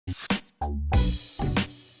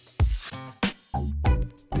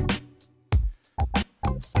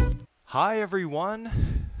Hi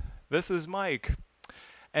everyone, this is Mike,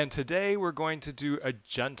 and today we're going to do a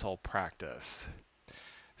gentle practice.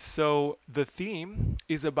 So the theme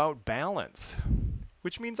is about balance,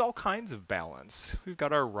 which means all kinds of balance. We've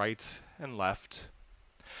got our right and left,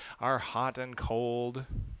 our hot and cold,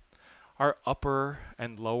 our upper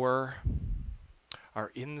and lower,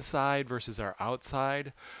 our inside versus our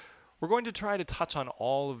outside. We're going to try to touch on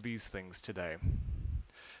all of these things today.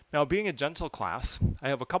 Now, being a gentle class, I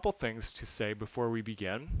have a couple things to say before we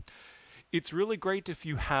begin. It's really great if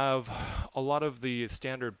you have a lot of the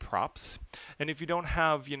standard props, and if you don't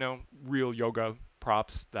have, real yoga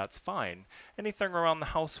props, that's fine. Anything around the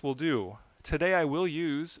house will do. Today I will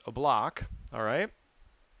use a block, all right,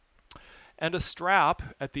 and a strap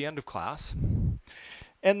at the end of class,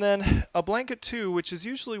 and then a blanket too, which is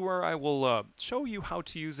usually where I will show you how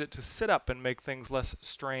to use it to sit up and make things less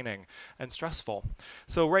straining and stressful.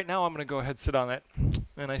 So right now I'm going to go ahead and sit on it,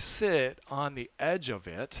 and I sit on the edge of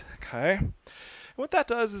it, okay? And what that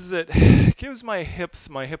does is it gives my hips,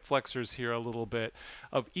 my hip flexors here a little bit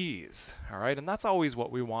of ease, all right? And that's always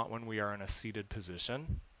what we want when we are in a seated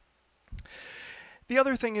position. The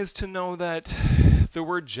other thing is to know that the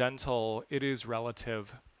word gentle, it is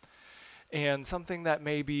relative. And something that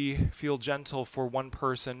maybe feel gentle for one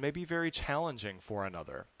person may be very challenging for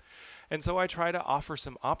another. And so I try to offer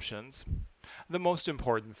some options. The most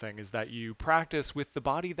important thing is that you practice with the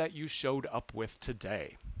body that you showed up with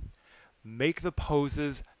today. Make the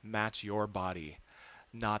poses match your body,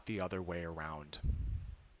 not the other way around.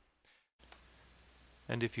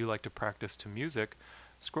 And if you like to practice to music,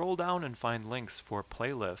 scroll down and find links for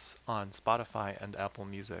playlists on Spotify and Apple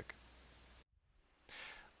Music.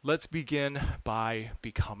 Let's begin by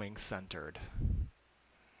becoming centered.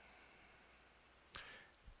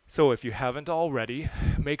 So if you haven't already,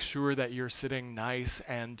 make sure that you're sitting nice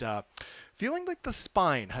and feeling like the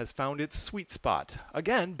spine has found its sweet spot.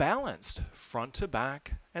 Again, balanced, front to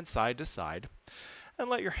back and side to side. And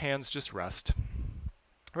let your hands just rest.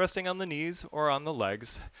 Resting on the knees or on the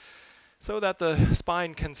legs so that the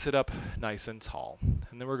spine can sit up nice and tall.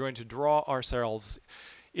 And then we're going to draw ourselves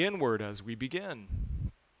inward as we begin.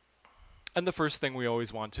 And the first thing we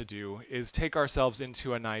always want to do is take ourselves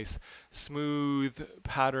into a nice smooth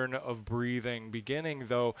pattern of breathing, beginning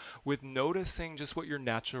though with noticing just what your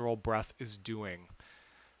natural breath is doing.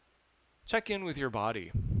 Check in with your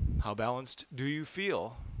body. How balanced do you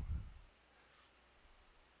feel?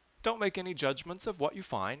 Don't make any judgments of what you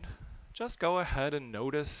find. Just go ahead and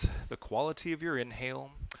notice the quality of your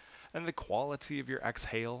inhale and the quality of your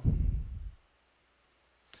exhale.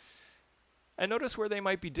 And notice where they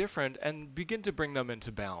might be different and begin to bring them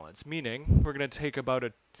into balance, meaning we're going to take about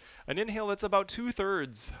an inhale that's about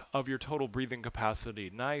 2/3 of your total breathing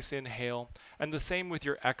capacity. Nice inhale, and the same with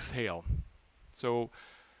your exhale. So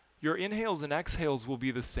your inhales and exhales will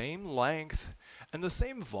be the same length and the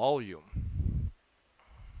same volume.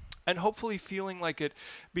 And hopefully feeling like it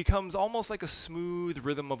becomes almost like a smooth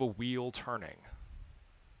rhythm of a wheel turning.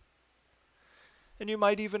 And you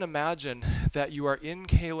might even imagine that you are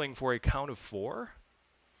inhaling for a count of 4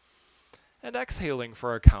 and exhaling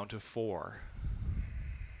for a count of 4.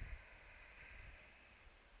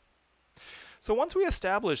 So once we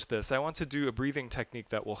establish this, I want to do a breathing technique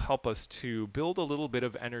that will help us to build a little bit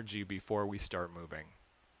of energy before we start moving.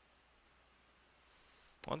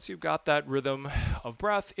 Once you've got that rhythm of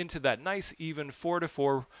breath into that nice even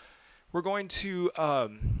 4-4, we're going to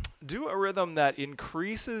do a rhythm that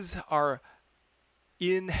increases our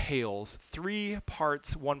inhales 3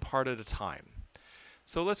 parts, 1 part at a time.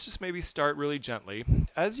 So let's just maybe start really gently.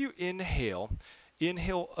 As you inhale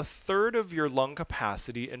 1/3 of your lung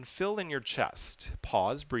capacity and fill in your chest.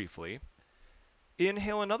 Pause briefly.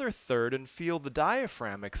 Inhale another 1/3 and feel the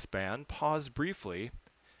diaphragm expand. Pause briefly.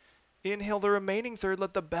 Inhale the remaining 1/3,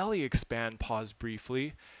 let the belly expand. Pause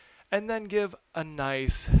briefly. And then give a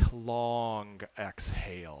nice long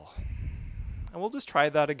exhale. And we'll just try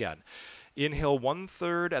that again. Inhale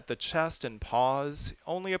 1/3 at the chest and pause.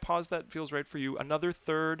 Only a pause that feels right for you. Another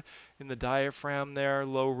 1/3 in the diaphragm there,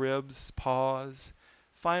 low ribs, pause.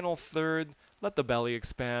 Final 1/3, let the belly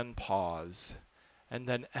expand, pause. And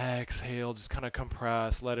then exhale, just kind of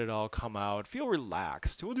compress, let it all come out. Feel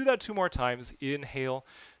relaxed. We'll do that 2 more times. Inhale,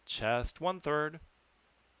 chest 1/3.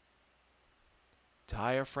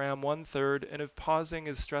 Diaphragm 1/3. And if pausing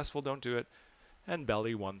is stressful, don't do it. And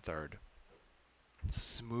belly 1/3.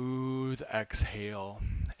 Smooth exhale.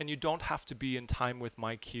 And you don't have to be in time with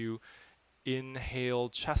my cue. Inhale,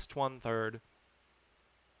 chest 1/3.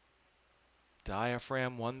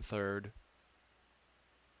 Diaphragm 1/3.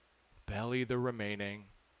 belly the remaining.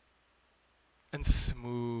 And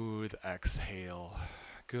smooth exhale.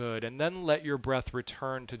 Good. And then let your breath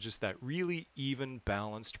return to just that really even,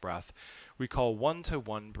 balanced breath we call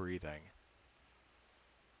one-to-one breathing.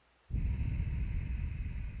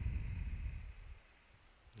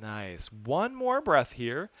 Nice. One more breath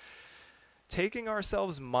here. Taking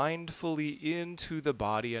ourselves mindfully into the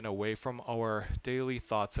body and away from our daily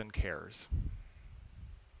thoughts and cares.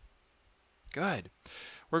 Good.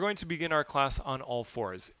 We're going to begin our class on all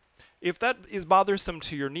fours. If that is bothersome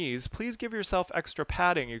to your knees, please give yourself extra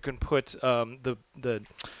padding. You can put the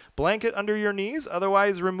blanket under your knees.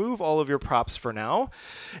 Otherwise, remove all of your props for now.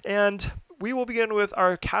 And we will begin with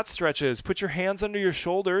our cat stretches. Put your hands under your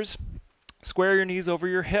shoulders. Square your knees over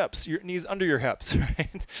your hips, your knees under your hips,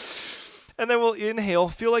 right? And then we'll inhale.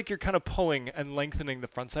 Feel like you're kind of pulling and lengthening the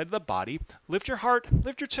front side of the body. Lift your heart,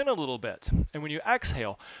 lift your chin a little bit. And when you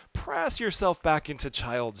exhale, press yourself back into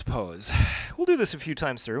child's pose. We'll do this a few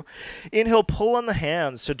times through. Inhale, pull on the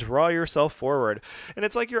hands to draw yourself forward. And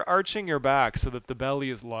it's like you're arching your back so that the belly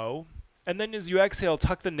is low. And then as you exhale,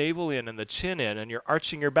 tuck the navel in and the chin in, and you're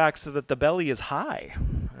arching your back so that the belly is high.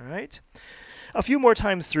 All right? A few more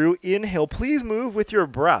times through. Inhale, please move with your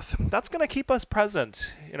breath. That's going to keep us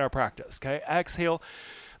present in our practice, okay? Exhale,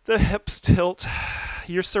 the hips tilt.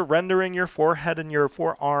 You're surrendering your forehead and your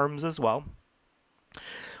forearms as well.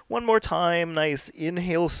 One more time, nice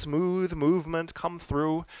inhale, smooth movement, come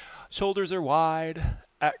through. Shoulders are wide.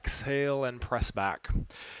 Exhale and press back.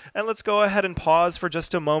 And let's go ahead and pause for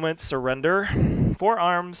just a moment. Surrender.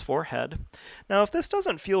 Forearms, forehead. Now, if this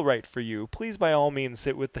doesn't feel right for you, please by all means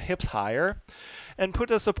sit with the hips higher and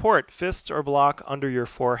put a support, fist or block, under your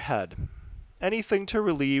forehead. Anything to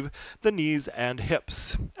relieve the knees and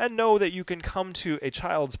hips. And know that you can come to a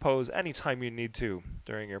child's pose anytime you need to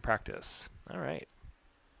during your practice. All right.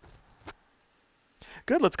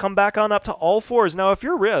 Good, let's come back on up to all fours. Now, if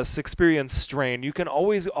your wrists experience strain, you can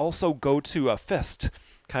always also go to a fist,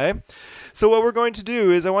 okay? So what we're going to do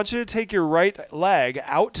is I want you to take your right leg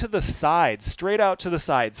out to the side, straight out to the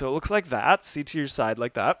side. So it looks like that, see to your side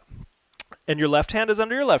like that. And your left hand is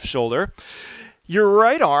under your left shoulder. Your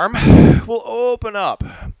right arm will open up,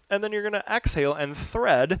 and then you're going to exhale and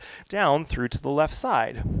thread down through to the left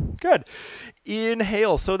side. Good.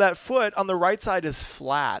 Inhale, so that foot on the right side is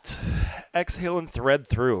flat. Exhale and thread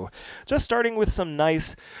through. Just starting with some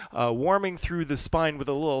nice warming through the spine with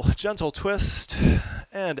a little gentle twist,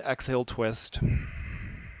 and exhale, twist.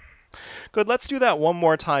 Good, let's do that one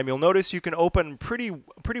more time. You'll notice you can open pretty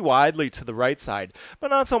widely to the right side, but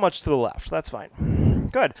not so much to the left. That's fine.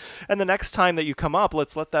 Good. And the next time that you come up,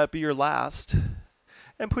 let's let that be your last.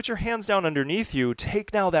 And put your hands down underneath you.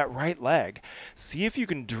 Take now that right leg. See if you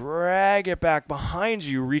can drag it back behind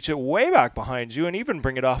you, reach it way back behind you, and even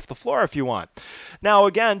bring it off the floor if you want. Now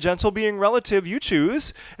again, gentle being relative, you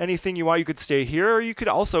choose. Anything you want, you could stay here, or you could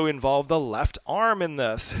also involve the left arm in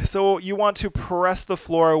this. So you want to press the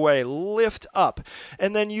floor away, lift up,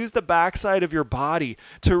 and then use the backside of your body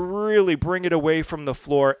to really bring it away from the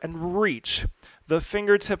floor and reach the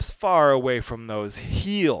fingertips far away from those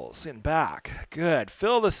heels and back. Good.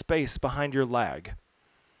 Fill the space behind your leg.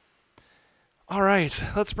 All right,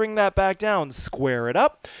 let's bring that back down. Square it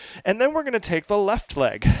up. And then we're going to take the left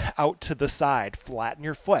leg out to the side. Flatten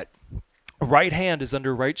your foot. Right hand is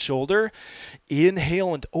under right shoulder.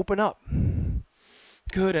 Inhale and open up.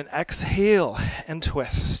 Good. And exhale and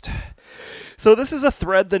twist. So this is a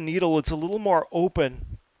thread the needle. It's a little more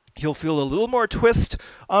open. You'll feel a little more twist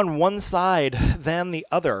on one side than the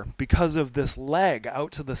other because of this leg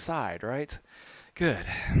out to the side, right? Good.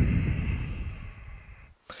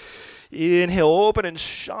 Inhale, open and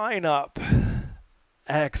shine up.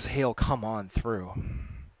 Exhale, come on through.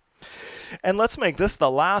 And let's make this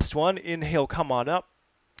the last one. Inhale, come on up.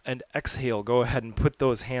 And exhale, go ahead and put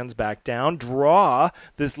those hands back down. Draw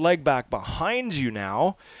this leg back behind you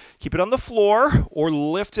now. Keep it on the floor or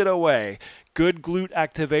lift it away. Good glute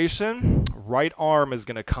activation. Right arm is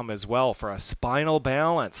going to come as well for a spinal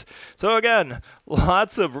balance. So again,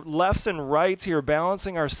 lots of lefts and rights here,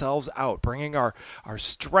 balancing ourselves out, bringing our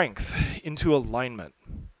strength into alignment.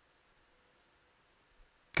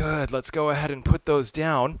 Good. Let's go ahead and put those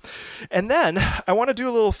down. And then I want to do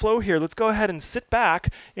a little flow here. Let's go ahead and sit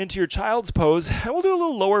back into your child's pose, and we'll do a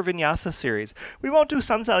little lower vinyasa series. We won't do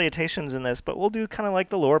sun salutations in this, but we'll do kind of like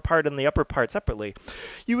the lower part and the upper part separately.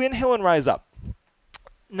 You inhale and rise up.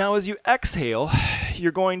 Now as you exhale,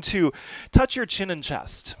 you're going to touch your chin and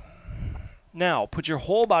chest. Now, put your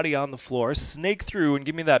whole body on the floor, snake through, and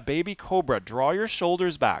give me that baby cobra. Draw your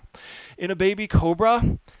shoulders back. In a baby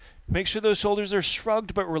cobra, make sure those shoulders are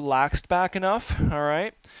shrugged but relaxed back enough, all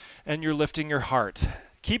right? And you're lifting your heart.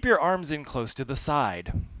 Keep your arms in close to the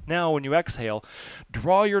side. Now, when you exhale,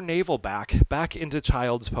 draw your navel back into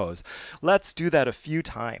child's pose. Let's do that a few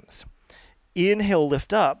times. Inhale,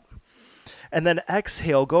 lift up. And then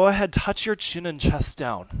exhale, go ahead, touch your chin and chest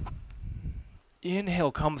down.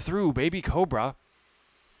 Inhale, come through, baby cobra.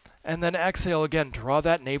 And then exhale again, draw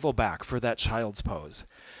that navel back for that child's pose.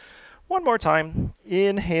 One more time.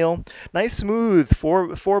 Inhale, nice smooth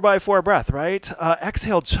 4x4 breath, right?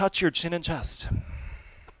 Exhale, touch your chin and chest.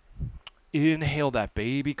 Inhale that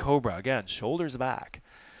baby cobra. Again, shoulders back.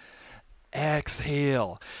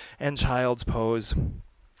 Exhale and child's pose.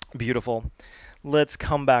 Beautiful. Let's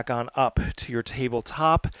come back on up to your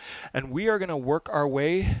tabletop, and we are going to work our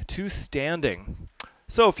way to standing.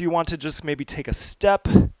 So if you want to just maybe take a step,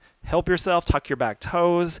 help yourself, tuck your back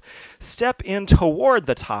toes, step in toward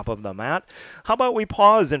the top of the mat. How about we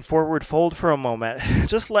pause and forward fold for a moment?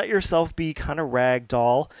 Just let yourself be kind of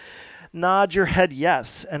ragdoll. Nod your head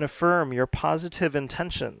yes and affirm your positive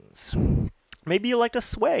intentions. Maybe you like to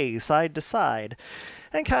sway side to side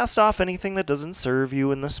and cast off anything that doesn't serve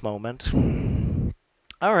you in this moment.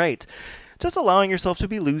 All right, just allowing yourself to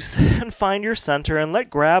be loose and find your center and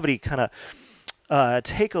let gravity kind of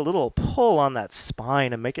take a little pull on that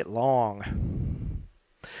spine and make it long.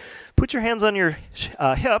 Put your hands on your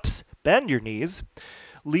hips, bend your knees,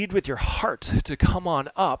 lead with your heart to come on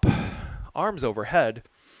up, arms overhead,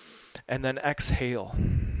 and then exhale.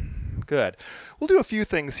 Good. We'll do a few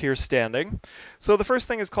things here standing. So the first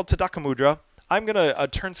thing is called Tadaka Mudra. I'm going to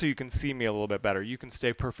turn so you can see me a little bit better. You can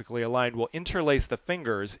stay perfectly aligned. We'll interlace the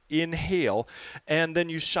fingers, inhale, and then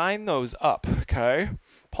you shine those up, okay?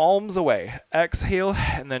 Palms away. Exhale,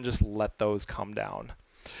 and then just let those come down.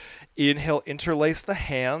 Inhale, interlace the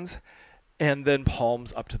hands, and then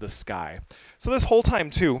palms up to the sky. So this whole time,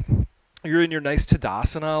 too, you're in your nice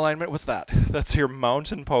Tadasana alignment. What's that? That's your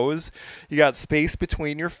mountain pose. You got space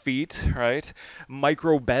between your feet, right?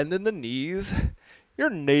 Micro bend in the knees. Your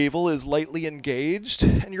navel is lightly engaged,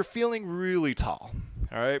 and you're feeling really tall,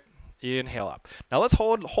 all right? Inhale up. Now let's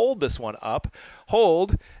hold this one up.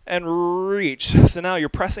 Hold and reach. So now you're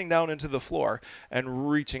pressing down into the floor and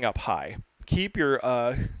reaching up high. Keep your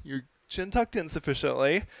chin tucked in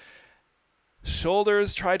sufficiently.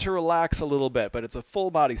 Shoulders, try to relax a little bit, but it's a full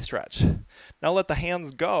body stretch. Now let the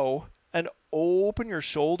hands go and open your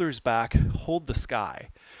shoulders back. Hold the sky.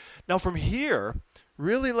 Now from here,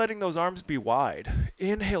 really letting those arms be wide.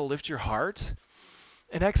 Inhale, lift your heart.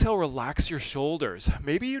 And exhale, relax your shoulders.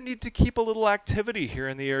 Maybe you need to keep a little activity here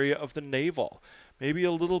in the area of the navel. Maybe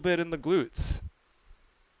a little bit in the glutes.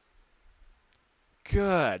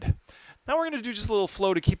 Good. Now we're going to do just a little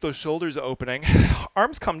flow to keep those shoulders opening.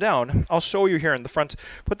 Arms come down. I'll show you here in the front.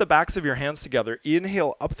 Put the backs of your hands together.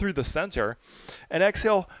 Inhale up through the center. And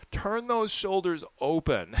exhale, turn those shoulders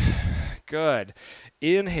open. Good.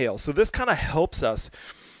 Inhale. So this kind of helps us.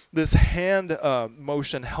 This hand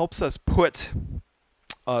motion helps us put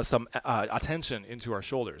some attention into our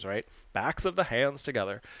shoulders, right? Backs of the hands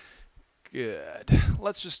together. Good.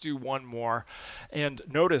 Let's just do one more. And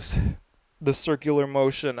notice the circular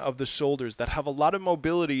motion of the shoulders that have a lot of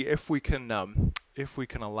mobility if we can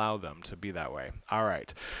allow them to be that way. All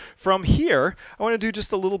right. From here, I want to do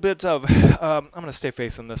just a little bit of, I'm going to stay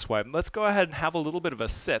facing this way. Let's go ahead and have a little bit of a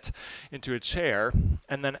sit into a chair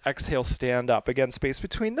and then exhale, stand up. Again, space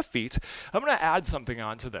between the feet. I'm going to add something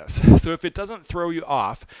onto this. So if it doesn't throw you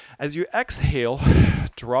off, as you exhale,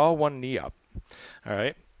 draw one knee up. All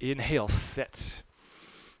right. Inhale, sit.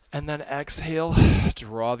 And then exhale,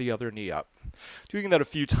 draw the other knee up. Doing that a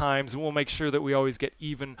few times, and we'll make sure that we always get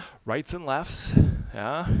even rights and lefts.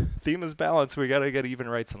 Yeah, theme is balance. We got to get even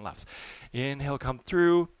rights and lefts. Inhale, come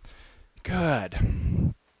through.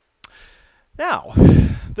 Good. Now,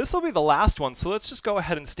 this will be the last one, so let's just go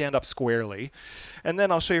ahead and stand up squarely. And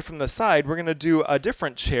then I'll show you from the side. We're going to do a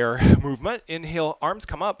different chair movement. Inhale, arms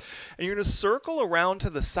come up, and you're going to circle around to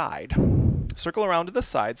the side. Circle around to the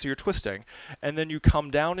side, so you're twisting. And then you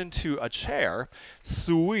come down into a chair,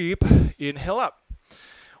 sweep, inhale up.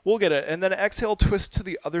 We'll get it. And then exhale, twist to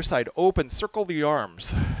the other side. Open, circle the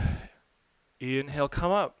arms. Inhale,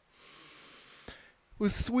 come up. We'll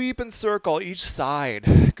sweep and circle each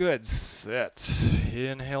side. Good. Sit.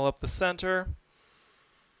 Inhale up the center.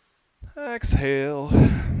 Exhale.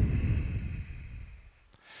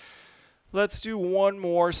 Let's do one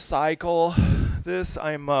more cycle. This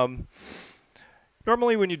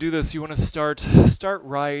normally when you do this, you want to start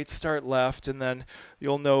right, start left, and then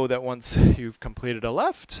you'll know that once you've completed a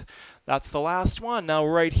left, that's the last one. Now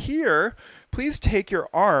right here, please take your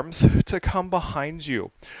arms to come behind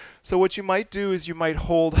you. So what you might do is you might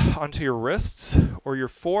hold onto your wrists or your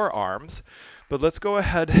forearms, But let's go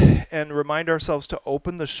ahead and remind ourselves to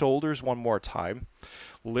open the shoulders one more time.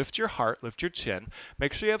 Lift your heart, lift your chin.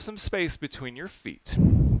 Make sure you have some space between your feet.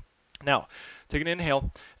 Now, take an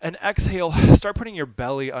inhale and exhale. Start putting your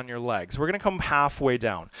belly on your legs. We're going to come halfway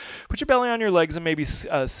down. Put your belly on your legs and maybe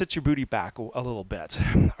sit your booty back a little bit.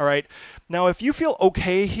 All right. Now, if you feel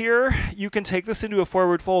okay here, you can take this into a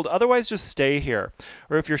forward fold. Otherwise, just stay here.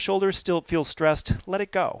 Or if your shoulders still feel stressed, let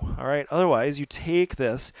it go. All right. Otherwise, you take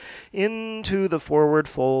this into the forward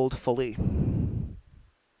fold fully.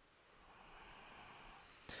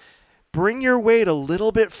 Bring your weight a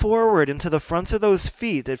little bit forward into the fronts of those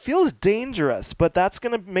feet. It feels dangerous, but that's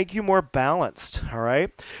going to make you more balanced, all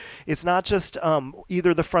right? It's not just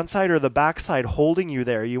either the front side or the back side holding you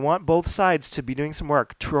there. You want both sides to be doing some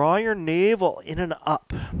work. Draw your navel in and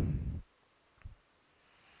up.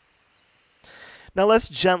 Now let's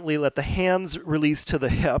gently let the hands release to the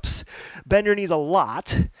hips. Bend your knees a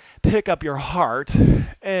lot. Pick up your heart.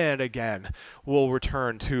 And again, we'll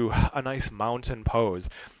return to a nice mountain pose.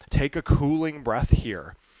 Take a cooling breath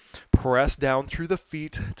here. Press down through the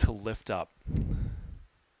feet to lift up.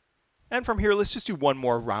 And from here, let's just do one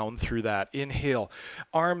more round through that. Inhale,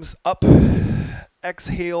 arms up.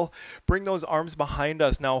 Exhale, bring those arms behind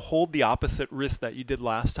us. Now hold the opposite wrist that you did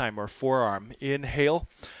last time, or forearm. Inhale,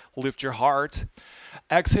 lift your heart.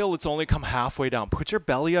 Exhale, let's only come halfway down. Put your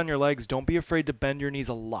belly on your legs. Don't be afraid to bend your knees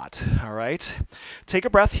a lot, all right? Take a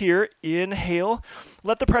breath here. Inhale,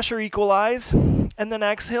 let the pressure equalize, and then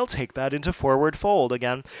exhale, take that into forward fold.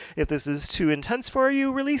 Again, if this is too intense for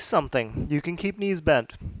you, release something. You can keep knees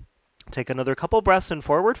bent. Take another couple breaths in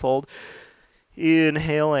forward fold.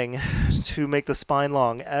 Inhaling to make the spine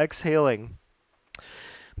long. Exhaling.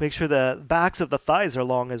 Make sure the backs of the thighs are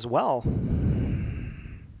long as well.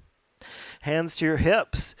 Hands to your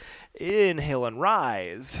hips. Inhale and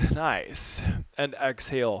rise. Nice. And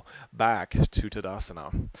exhale back to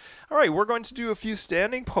Tadasana. All right, we're going to do a few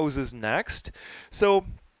standing poses next. So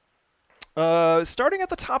starting at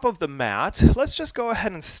the top of the mat, let's just go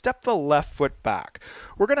ahead and step the left foot back.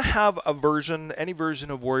 We're going to have a version, any version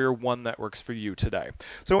of Warrior 1 that works for you today.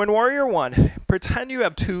 So in Warrior 1, pretend you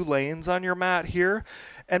have 2 lanes on your mat here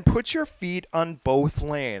and put your feet on both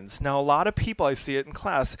lanes. Now, a lot of people, I see it in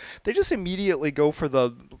class, they just immediately go for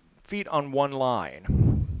the feet on one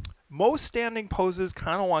line. Most standing poses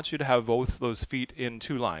kind of want you to have both those feet in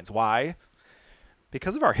 2 lines. Why?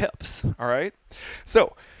 Because of our hips, all right?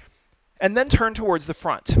 So, and then turn towards the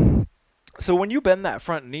front. So when you bend that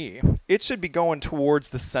front knee, it should be going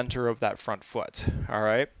towards the center of that front foot, all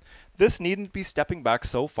right? This needn't be stepping back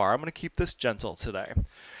so far. I'm going to keep this gentle today.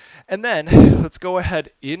 And then let's go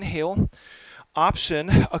ahead, inhale.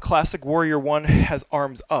 Option, a classic Warrior 1 has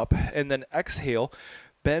arms up, and then exhale,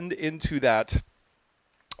 bend into that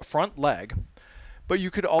front leg. But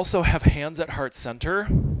you could also have hands at heart center.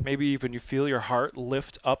 Maybe even you feel your heart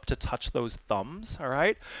lift up to touch those thumbs, all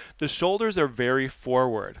right? The shoulders are very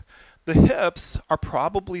forward. The hips are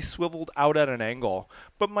probably swiveled out at an angle,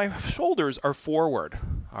 but my shoulders are forward,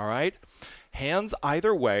 all right? Hands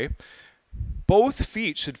either way. Both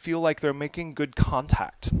feet should feel like they're making good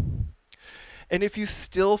contact. And if you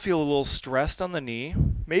still feel a little stressed on the knee,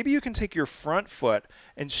 maybe you can take your front foot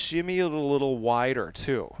and shimmy it a little wider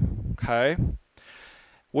too, okay?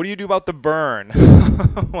 What do you do about the burn?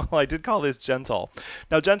 Well, I did call this gentle.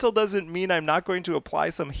 Now, gentle doesn't mean I'm not going to apply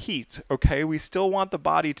some heat, okay? We still want the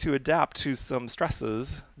body to adapt to some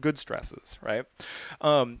stresses, good stresses, right?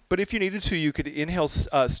 But if you needed to, you could inhale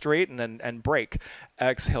straighten and break.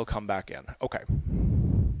 Exhale, come back in. Okay.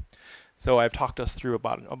 So I've talked us through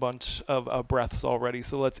about a bunch of breaths already.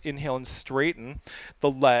 So let's inhale and straighten the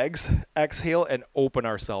legs. Exhale and open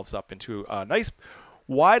ourselves up into a nice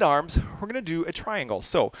wide arms. We're going to do a triangle.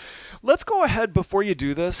 So let's go ahead before you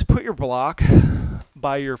do this. Put your block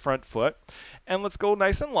by your front foot. And let's go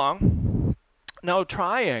nice and long. Now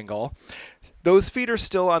triangle. Those feet are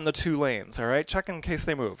still on the 2 lanes, all right? Check in case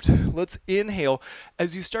they moved. Let's inhale.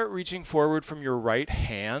 As you start reaching forward from your right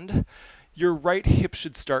hand, your right hip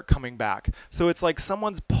should start coming back. So it's like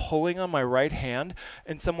someone's pulling on my right hand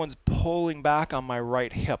and someone's pulling back on my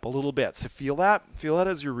right hip a little bit. So feel that? Feel that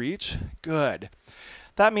as you reach? Good.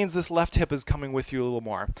 That means this left hip is coming with you a little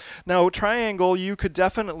more. Now, triangle, you could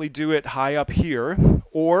definitely do it high up here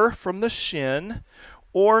or from the shin,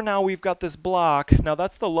 or now we've got this block. Now,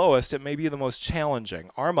 that's the lowest. It may be the most challenging.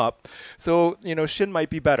 Arm up. So, shin might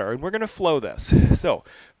be better. And we're going to flow this. So,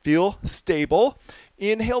 feel stable.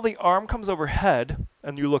 Inhale, the arm comes overhead,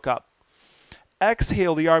 and you look up.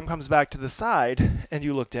 Exhale, the arm comes back to the side, and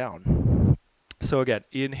you look down. So again,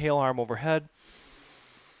 inhale, arm overhead.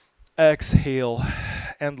 Exhale,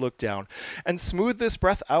 and look down. And smooth this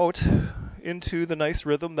breath out. into the nice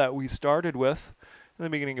rhythm that we started with in the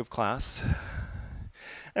beginning of class.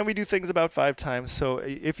 And we do things about 5 times, so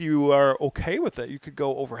if you are okay with it, you could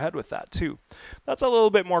go overhead with that too. That's a little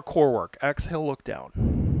bit more core work. Exhale, look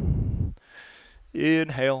down.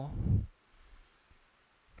 Inhale.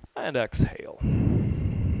 And exhale.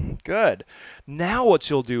 Good. Now what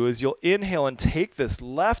you'll do is you'll inhale and take this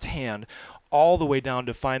left hand all the way down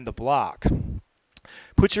to find the block.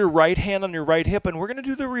 Put your right hand on your right hip, and we're going to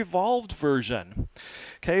do the revolved version.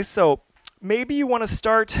 Okay, so maybe you want to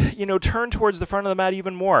start, turn towards the front of the mat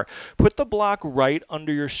even more. Put the block right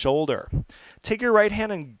under your shoulder. Take your right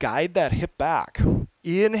hand and guide that hip back.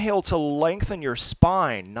 Inhale to lengthen your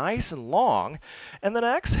spine, nice and long. And then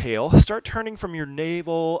exhale, start turning from your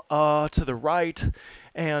navel to the right,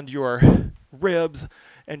 and your ribs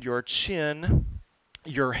and your chin.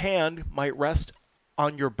 Your hand might rest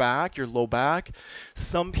on your back, your low back.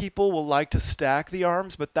 Some people will like to stack the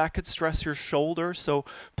arms, but that could stress your shoulder. So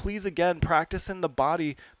please, again, practice in the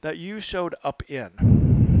body that you showed up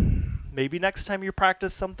in. Maybe next time you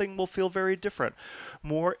practice, something will feel very different,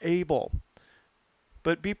 more able.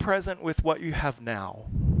 But be present with what you have now.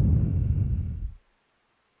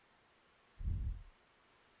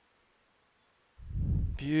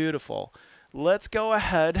 Beautiful. Let's go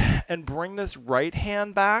ahead and bring this right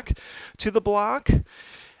hand back to the block.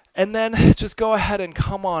 And then just go ahead and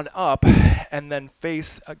come on up and then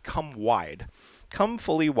come wide. Come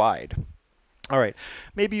fully wide. All right,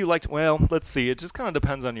 maybe you like to, well, let's see. It just kind of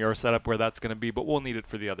depends on your setup where that's going to be, but we'll need it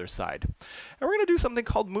for the other side. And we're going to do something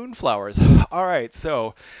called moonflowers. All right,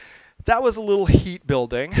 so that was a little heat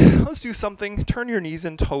building. Let's do something, turn your knees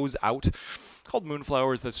and toes out. Called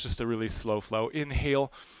moonflowers. That's just a really slow flow.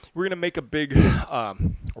 Inhale. We're going to make a big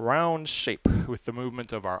round shape with the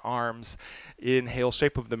movement of our arms. Inhale,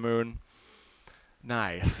 shape of the moon.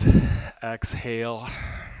 Nice. Exhale.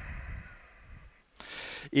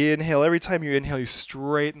 Inhale. Every time you inhale, you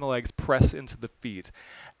straighten the legs, press into the feet.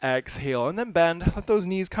 Exhale, and then bend. Let those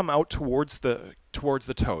knees come out towards the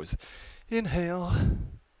toes. Inhale.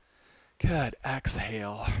 Good.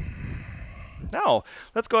 Exhale. Now,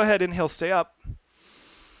 let's go ahead, inhale, stay up.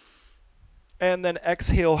 And then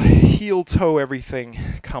exhale, heel toe everything,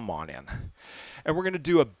 come on in. And we're going to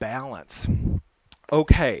do a balance.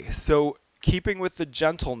 Okay, so keeping with the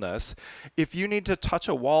gentleness, if you need to touch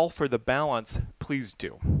a wall for the balance, please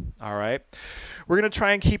do. All right? We're going to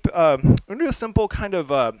try and keep, we're going to do a simple kind of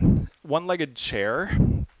one-legged chair.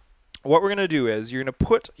 What we're going to do is you're going to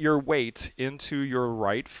put your weight into your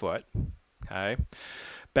right foot, okay?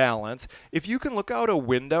 Balance. If you can look out a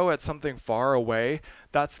window at something far away,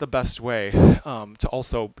 that's the best way to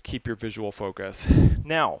also keep your visual focus.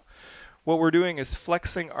 Now, what we're doing is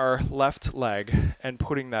flexing our left leg and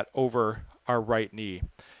putting that over our right knee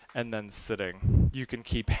and then sitting. You can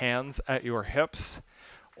keep hands at your hips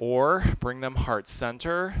or bring them heart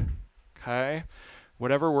center, okay?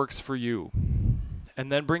 Whatever works for you.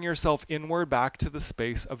 And then bring yourself inward back to the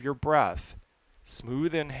space of your breath.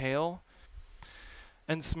 Smooth inhale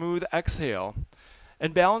and smooth exhale.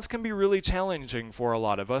 And balance can be really challenging for a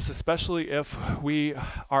lot of us, especially if we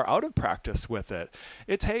are out of practice with it.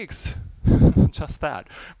 It takes just that,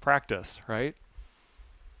 practice, right?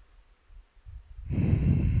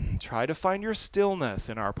 Try to find your stillness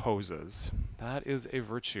in our poses. That is a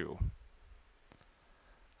virtue.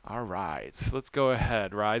 All right, let's go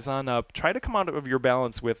ahead. Rise on up. Try to come out of your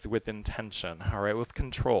balance with intention, all right, with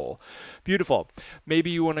control. Beautiful. Maybe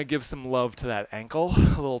you want to give some love to that ankle,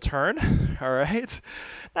 a little turn, all right?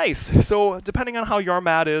 Nice. So depending on how your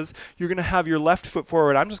mat is, you're going to have your left foot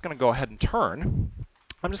forward. I'm just going to go ahead and turn.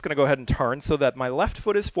 I'm just going to go ahead and turn so that my left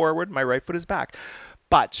foot is forward, my right foot is back.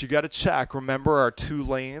 But you got to check. Remember our 2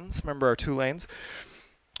 lanes? Remember our 2 lanes?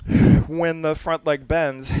 When the front leg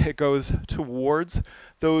bends, it goes towards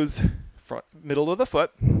those middle of the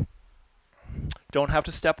foot. Don't have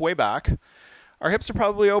to step way back. Our hips are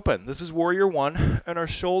probably open. This is warrior 1, and our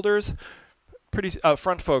shoulders pretty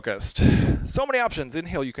front focused. So many options.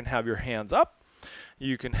 Inhale, you can have your hands up.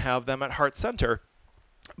 You can have them at heart center.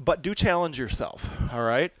 But do challenge yourself, all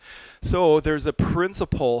right? So there's a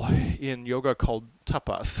principle in yoga called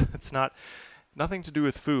tapas. It's nothing to do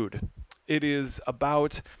with food. It is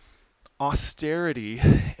about austerity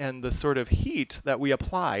and the sort of heat that we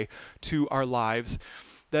apply to our lives.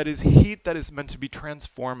 That is heat that is meant to be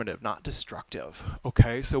transformative, not destructive,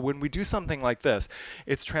 okay? So when we do something like this,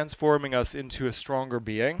 it's transforming us into a stronger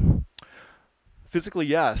being. Physically,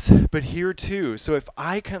 yes, but here too. So if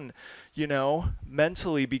I can,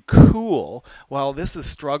 mentally be cool while this is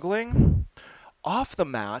struggling, off the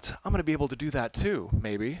mat, I'm going to be able to do that too,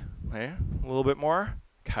 maybe. Okay? A little bit more.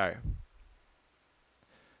 Okay.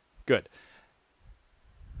 Good.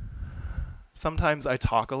 Sometimes I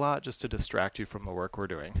talk a lot just to distract you from the work we're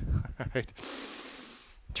doing. All right.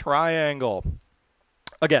 Triangle.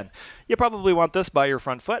 Again, you probably want this by your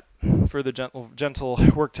front foot for the gentle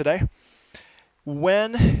work today.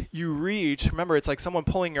 When you reach, remember it's like someone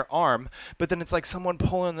pulling your arm, but then it's like someone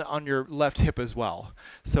pulling on your left hip as well.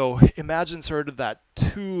 So imagine sort of that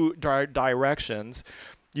two directions.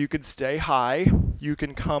 You could stay high, you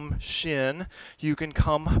can come shin, you can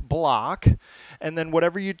come block, and then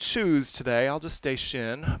whatever you choose today, I'll just stay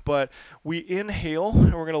shin, but we inhale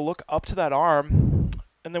and we're going to look up to that arm,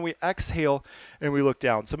 and then we exhale and we look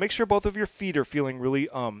down. So make sure both of your feet are feeling really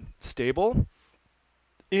stable.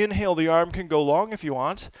 Inhale, the arm can go long if you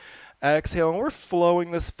want. Exhale, and we're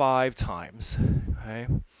flowing this 5 times. Okay.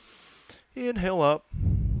 Inhale up.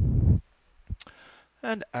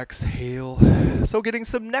 And exhale. So getting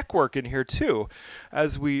some neck work in here too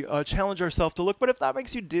as we challenge ourselves to look. But if that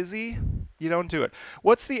makes you dizzy, you don't do it.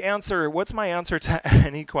 What's the answer? What's my answer to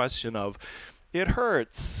any question of it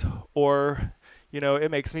hurts or, you know, it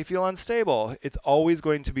makes me feel unstable? It's always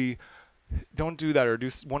going to be don't do that, or do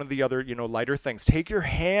one of the other, you know, lighter things. Take your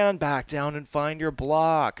hand back down and find your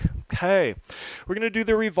block. Okay. We're going to do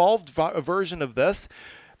the revolved version of this.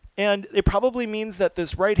 And it probably means that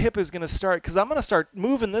this right hip is going to start, because I'm going to start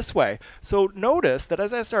moving this way. So notice that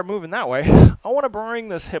as I start moving that way, I want to bring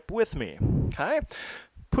this hip with me. Okay.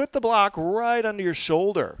 Put the block right under your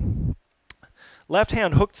shoulder. Left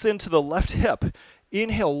hand hooks into the left hip.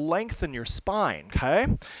 Inhale, lengthen your spine, okay?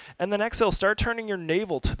 And then exhale, start turning your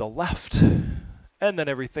navel to the left. And then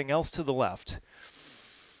everything else to the left.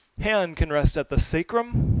 Hand can rest at the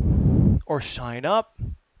sacrum or shine up.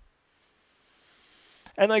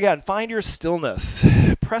 And again, find your stillness,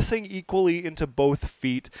 pressing equally into both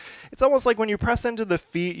feet. It's almost like when you press into the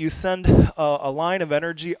feet, you send a line of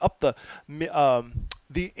energy up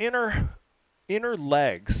the inner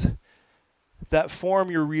legs that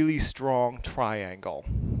form your really strong triangle.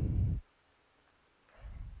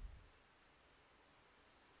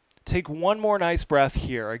 Take one more nice breath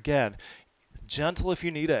here. Again, gentle if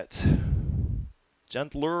you need it.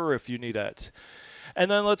 Gentler if you need it. And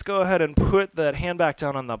then let's go ahead and put that hand back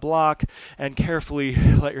down on the block and carefully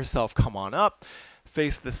let yourself come on up.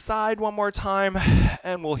 Face the side one more time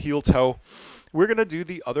and we'll heel toe. We're going to do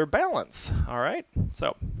the other balance. All right.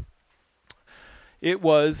 So it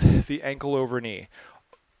was the ankle over knee.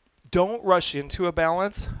 Don't rush into a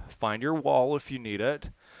balance. Find your wall if you need it.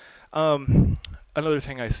 Another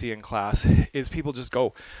thing I see in class is people just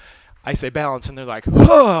go, I say balance, and they're like,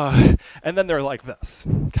 oh, and then they're like this,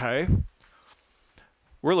 okay?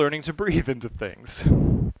 We're learning to breathe into things.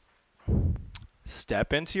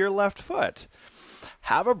 Step into your left foot.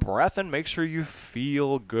 Have a breath and make sure you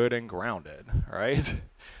feel good and grounded, all right?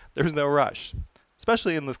 There's no rush,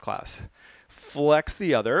 especially in this class. Flex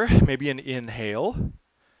the other, maybe an inhale,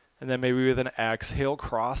 and then maybe with an exhale,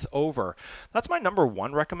 cross over. That's my number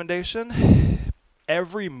one recommendation.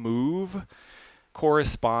 Every move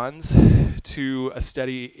corresponds to a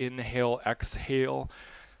steady inhale, exhale,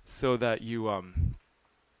 so that you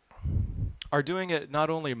are doing it not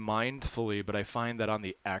only mindfully, but I find that on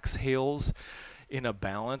the exhales in a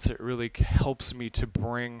balance, it really helps me to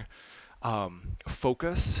bring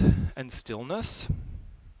focus and stillness.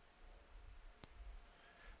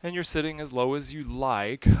 And you're sitting as low as you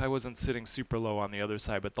like. I wasn't sitting super low on the other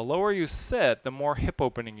side, but the lower you sit, the more hip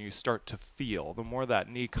opening you start to feel, the more that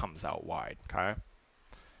knee comes out wide, okay?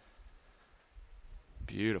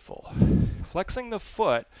 Beautiful. Flexing the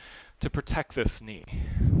foot to protect this knee.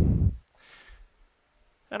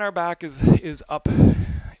 And our back is up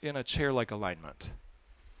in a chair-like alignment.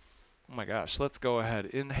 Oh my gosh, let's go ahead.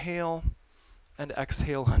 Inhale and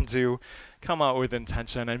exhale undo. Come out with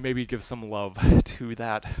intention and maybe give some love to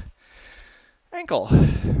that ankle.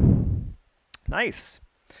 Nice.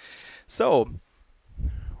 So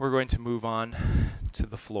we're going to move on to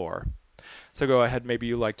the floor. So go ahead, maybe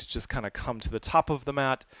you like to just kind of come to the top of the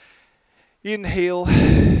mat. Inhale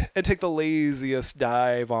and take the laziest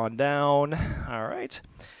dive on down. All right.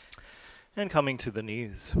 And coming to the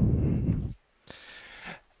knees. And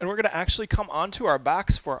we're going to actually come onto our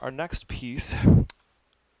backs for our next piece.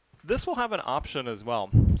 This will have an option as well.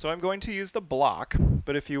 So I'm going to use the block,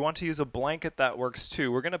 but if you want to use a blanket, that works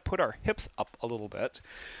too. We're going to put our hips up a little bit.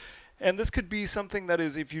 And this could be something that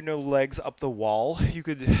is, if you know, legs up the wall. You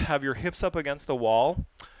could have your hips up against the wall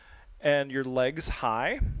and your legs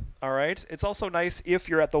high. All right. It's also nice if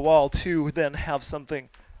you're at the wall to then have something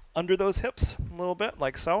under those hips a little bit,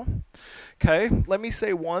 like so. Okay. Let me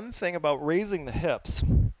say one thing about raising the hips.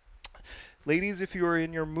 Ladies, if you are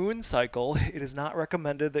in your moon cycle, it is not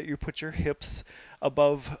recommended that you put your hips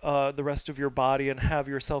above the rest of your body and have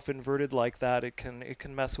yourself inverted like that. It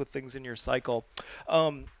can mess with things in your cycle.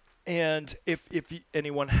 And if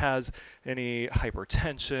anyone has any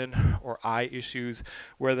hypertension or eye issues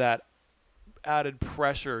where that added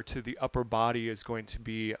pressure to the upper body is going to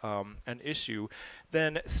be an issue,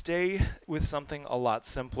 then stay with something a lot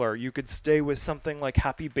simpler. You could stay with something like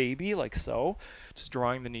Happy Baby, like so, just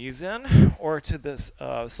drawing the knees in, or to the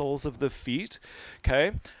soles of the feet,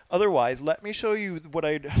 okay? Otherwise, let me show you what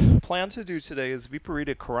I plan to do today is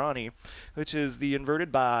Viparita Karani, which is the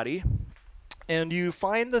inverted body. And you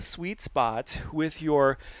find the sweet spot with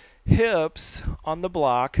your hips on the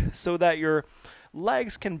block so that your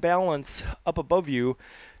legs can balance up above you.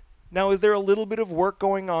 Now, is there a little bit of work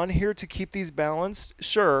going on here to keep these balanced?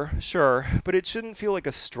 Sure, but it shouldn't feel like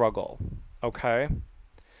a struggle, okay?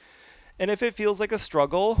 And if it feels like a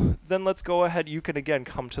struggle, then let's go ahead. You can, again,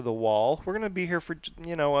 come to the wall. We're going to be here for,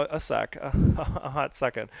 a hot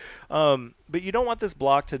second. But you don't want this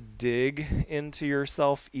block to dig into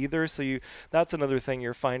yourself either. So that's another thing.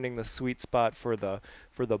 You're finding the sweet spot for the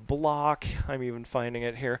block. I'm even finding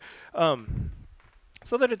it here.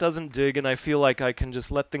 So that it doesn't dig and I feel like I can just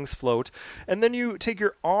let things float. And then you take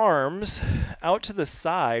your arms out to the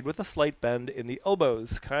side with a slight bend in the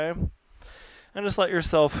elbows, okay? And just let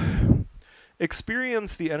yourself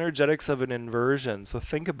experience the energetics of an inversion. So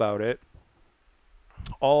think about it.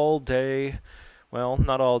 All day, well,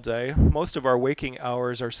 not all day. Most of our waking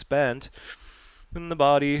hours are spent when the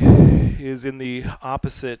body is in the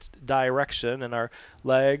opposite direction, and our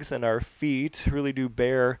legs and our feet really do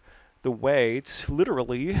bear the weight,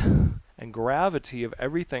 literally, and gravity of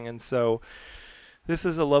everything. And so this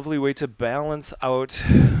is a lovely way to balance out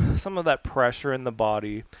some of that pressure in the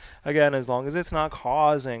body. Again, as long as it's not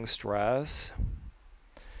causing stress.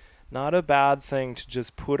 Not a bad thing to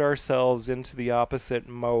just put ourselves into the opposite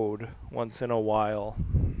mode once in a while.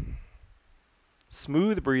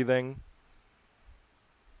 Smooth breathing.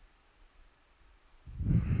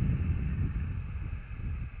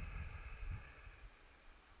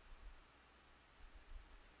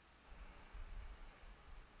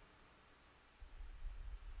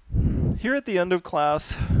 Here at the end of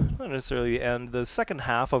class, not necessarily the end, the second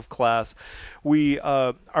half of class, we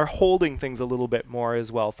are holding things a little bit more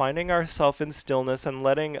as well, finding ourselves in stillness and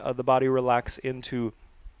letting the body relax into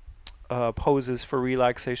poses for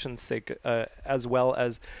relaxation's sake, as well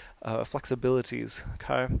as flexibilities,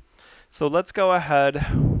 okay? So let's go ahead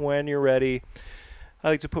when you're ready. I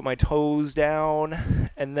like to put my toes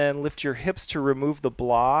down and then lift your hips to remove the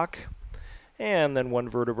block. And then one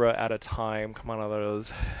vertebra at a time, come on out of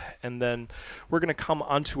those. And then we're going to come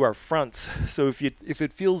onto our fronts. So if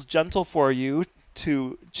it feels gentle for you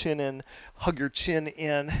to chin in, hug your chin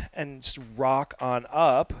in, and just rock on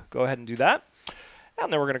up, go ahead and do that.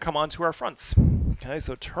 And then we're going to come onto our fronts. Okay,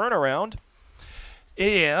 so turn around.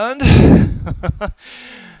 And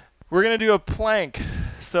we're going to do a plank.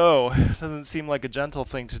 So it doesn't seem like a gentle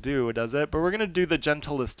thing to do, does it? But we're going to do the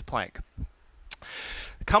gentlest plank.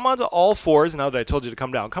 Come onto all fours. Now that I told you to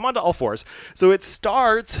come down, come onto all fours. So it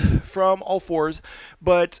starts from all fours,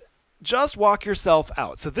 but just walk yourself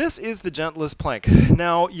out. So this is the gentlest plank.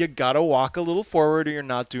 Now you gotta walk a little forward or you're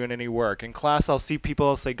not doing any work. In class, I'll see people,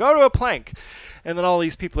 I'll say, go to a plank. And then all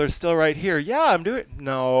these people are still right here. Yeah, I'm doing it.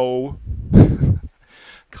 No.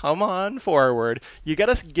 Come on forward. You got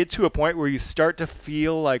to get to a point where you start to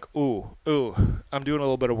feel like, ooh, I'm doing a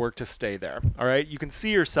little bit of work to stay there. All right. You can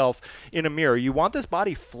see yourself in a mirror. You want this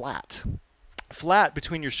body flat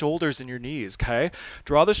between your shoulders and your knees. Okay.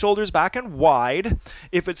 Draw the shoulders back and wide.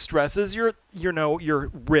 If it stresses your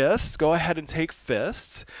wrists, go ahead and take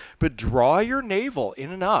fists, but draw your navel in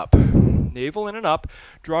and up. Navel in and up.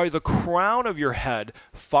 Draw the crown of your head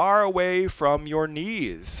far away from your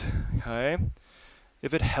knees. Okay.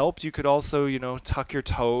 If it helped, you could also, tuck your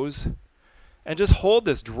toes and just hold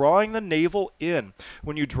this, drawing the navel in.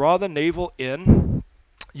 When you draw the navel in,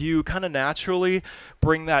 you kind of naturally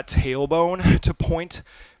bring that tailbone to point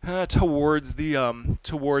towards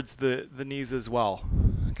the knees as well.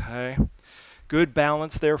 Okay, good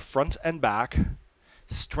balance there, front and back,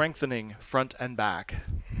 strengthening front and back.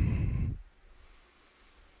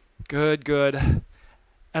 Good.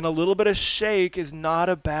 And a little bit of shake is not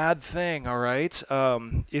a bad thing, all right?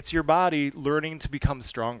 It's your body learning to become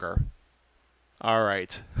stronger. All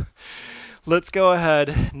right. Let's go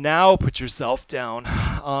ahead. Now put yourself down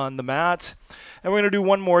on the mat. And we're going to do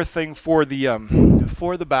one more thing for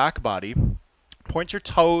the back body. Point your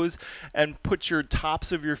toes and put your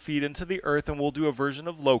tops of your feet into the earth, and we'll do a version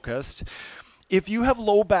of locust. If you have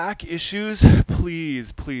low back issues,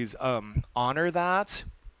 please honor that.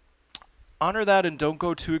 Honor that and don't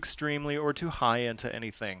go too extremely or too high into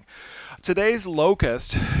anything. Today's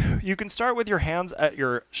locust, you can start with your hands at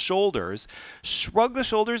your shoulders, shrug the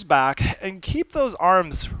shoulders back, and keep those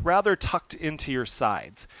arms rather tucked into your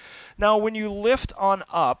sides. Now, when you lift on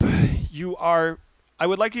up, I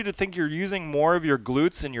would like you to think you're using more of your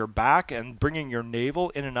glutes and your back and bringing your navel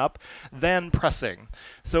in and up than pressing.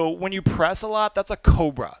 So when you press a lot, that's a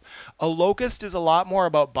cobra. A locust is a lot more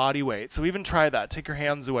about body weight. So even try that. Take your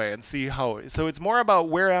hands away and see how. So it's more about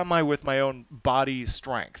where am I with my own body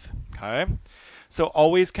strength. Okay? So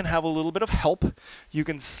always can have a little bit of help. You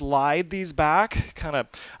can slide these back.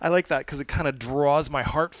 I like that because it kind of draws my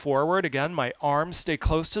heart forward. Again, my arms stay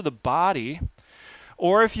close to the body.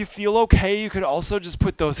 Or if you feel okay, you could also just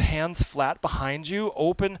put those hands flat behind you.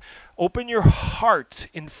 Open your heart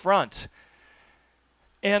in front.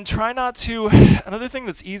 And try not to, another thing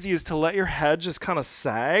that's easy is to let your head just kind of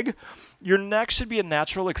sag. Your neck should be a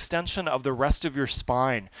natural extension of the rest of your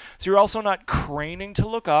spine. So you're also not craning to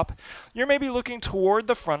look up. You're maybe looking toward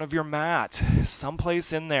the front of your mat,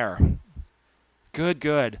 someplace in there.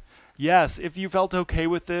 Good. Yes, if you felt okay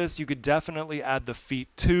with this, you could definitely add the feet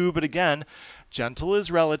too. But again, gentle is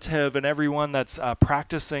relative, and everyone that's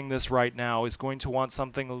practicing this right now is going to want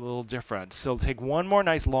something a little different. So take one more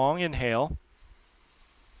nice long inhale.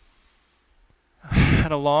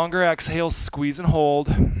 And a longer exhale, squeeze and hold.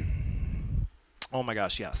 Oh my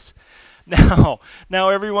gosh, yes. Now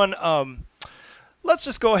everyone, let's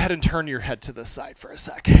just go ahead and turn your head to the side for a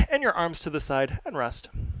sec. And your arms to the side and rest.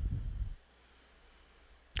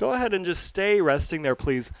 Go ahead and just stay resting there,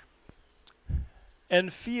 please.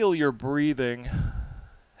 And feel your breathing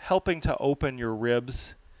helping to open your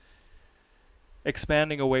ribs,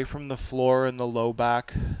 expanding away from the floor and the low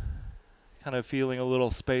back, kind of feeling a little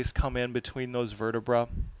space come in between those vertebrae.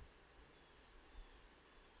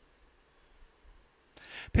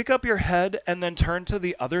 Pick up your head and then turn to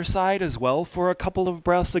the other side as well for a couple of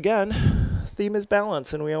breaths. Again, theme is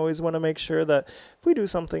balance, and we always want to make sure that if we do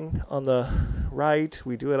something on the right,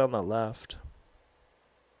 we do it on the left.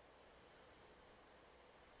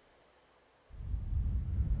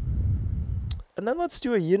 And then let's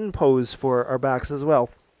do a yin pose for our backs as well.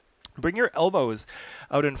 Bring your elbows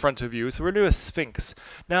out in front of you. So we're going to do a sphinx.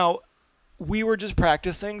 Now, we were just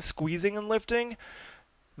practicing squeezing and lifting.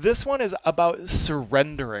 This one is about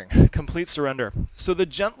surrendering, complete surrender. So the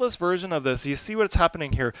gentlest version of this, you see what's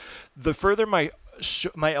happening here. The further my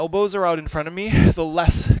elbows are out in front of me, the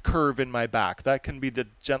less curve in my back. That can be the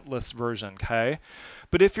gentlest version, okay?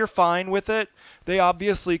 But if you're fine with it, they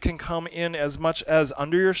obviously can come in as much as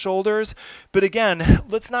under your shoulders. But again,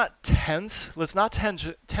 let's not tense. Let's not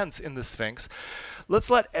tense in the Sphinx. Let's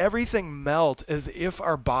let everything melt as if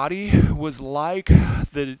our body was like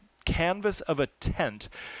the canvas of a tent.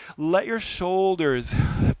 Let your shoulders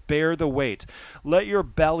bear the weight. Let your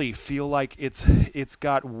belly feel like it's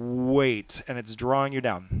got weight and it's drawing you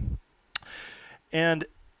down. And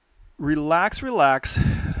relax.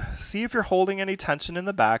 See if you're holding any tension in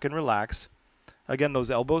the back and relax. Again,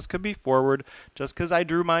 those elbows could be forward. Just because I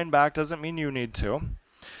drew mine back doesn't mean you need to.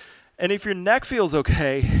 And if your neck feels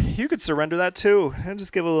okay, you could surrender that too and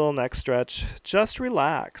just give a little neck stretch. Just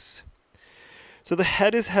relax. So the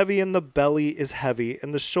head is heavy and the belly is heavy,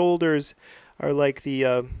 and the shoulders are like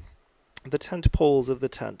the tent poles of the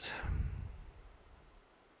tent.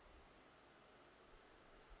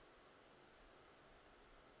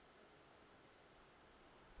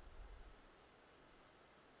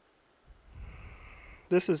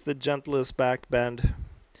 This is the gentlest back bend,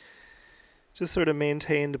 just sort of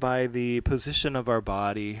maintained by the position of our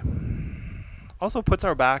body. Also puts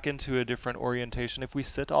our back into a different orientation if we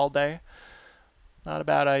sit all day. Not a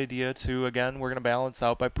bad idea too. Again, we're going to balance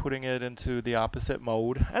out by putting it into the opposite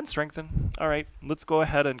mode and strengthen. All right, let's go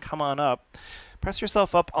ahead and come on up. Press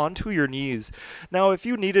yourself up onto your knees. Now, if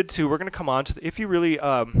you needed to, we're going to come on to, if you really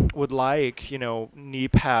would like, knee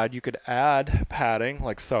pad, you could add padding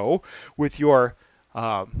like so with your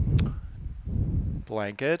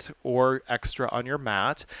blanket or extra on your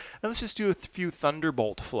mat. And let's just do a few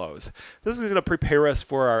thunderbolt flows. This is going to prepare us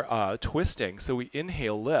for our twisting. So we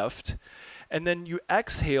inhale, lift. And then you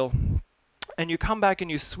exhale, and you come back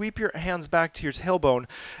and you sweep your hands back to your tailbone,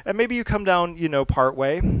 and maybe you come down, part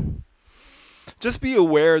way. Just be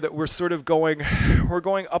aware that we're sort of going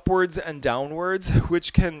upwards and downwards,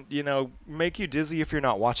 which can, make you dizzy if you're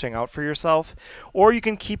not watching out for yourself, or you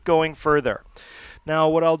can keep going further. Now,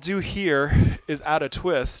 what I'll do here is add a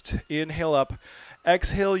twist. Inhale up,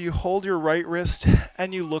 exhale, you hold your right wrist,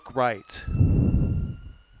 and you look right.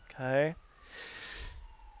 Okay?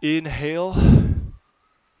 Inhale.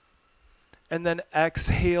 And then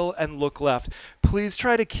exhale and look left. Please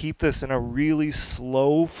try to keep this in a really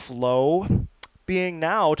slow flow. Being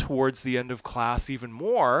now towards the end of class even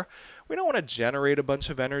more, we don't want to generate a bunch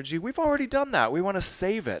of energy. We've already done that. We want to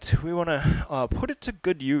save it. We want to put it to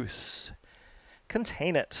good use.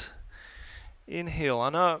 Contain it. Inhale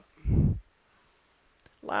on up.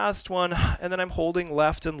 Last one. And then I'm holding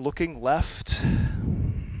left and looking left.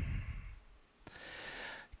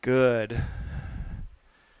 Good.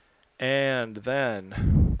 And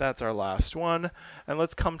then that's our last one. And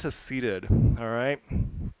let's come to seated. All right.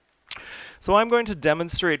 So I'm going to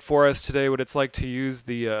demonstrate for us today what it's like to use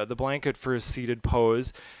the blanket for a seated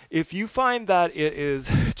pose. If you find that it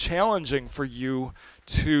is challenging for you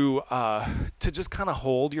to just kind of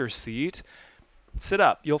hold your seat, sit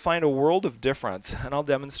up. You'll find a world of difference, and I'll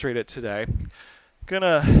demonstrate it today.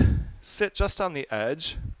 Gonna sit just on the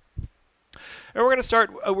edge, and we're gonna start.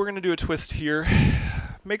 We're gonna do a twist here.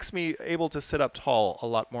 Makes me able to sit up tall a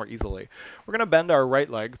lot more easily. We're gonna bend our right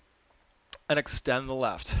leg and extend the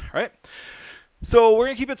left, right? So we're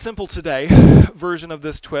gonna keep it simple today, version of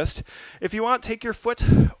this twist. If you want, take your foot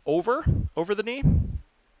over the knee.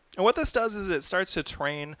 And what this does is it starts to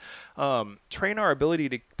train our ability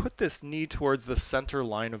to put this knee towards the center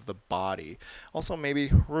line of the body. Also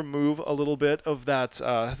maybe remove a little bit of that,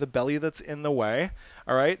 the belly that's in the way.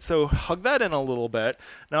 All right, so hug that in a little bit.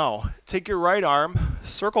 Now, take your right arm,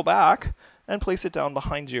 circle back, and place it down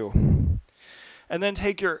behind you. And then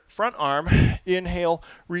take your front arm, inhale,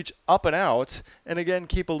 reach up and out, and again,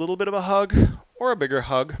 keep a little bit of a hug or a bigger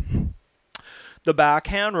hug. The back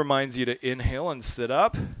hand reminds you to inhale and sit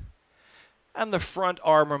up. And the front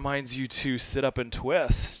arm reminds you to sit up and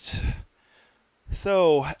twist.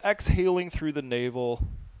 So, exhaling through the navel.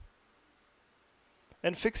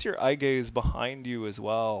 And fix your eye gaze behind you as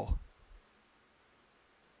well.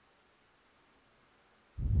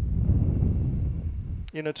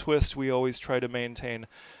 In a twist, we always try to maintain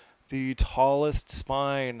the tallest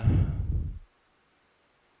spine.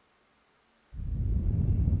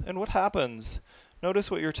 And what happens?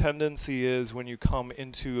 Notice what your tendency is when you come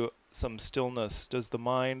into some stillness. Does the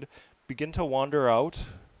mind begin to wander out?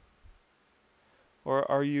 Or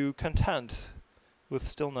are you content with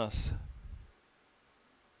stillness?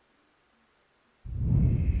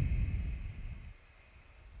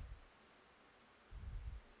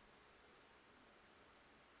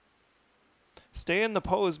 Stay in the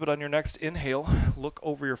pose, but on your next inhale, look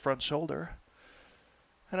over your front shoulder.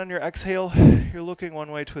 And on your exhale, you're looking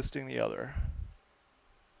one way, twisting the other.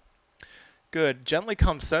 Good. Gently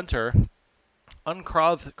come center,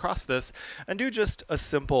 uncross this, and do just a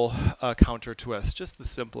simple counter twist, just the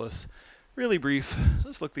simplest. Really brief.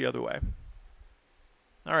 Just look the other way.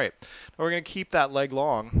 All right. Now we're going to keep that leg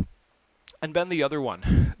long and bend the other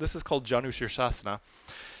one. This is called Janu Shirshasana.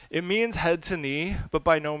 It means head to knee, but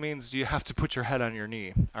by no means do you have to put your head on your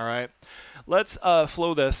knee. All right. Let's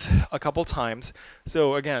flow this a couple times.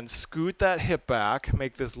 So again, scoot that hip back,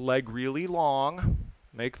 make this leg really long.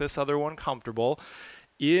 Make this other one comfortable.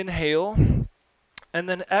 Inhale. And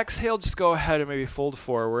then exhale, just go ahead and maybe fold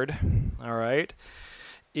forward. All right.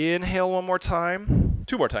 Inhale one more time.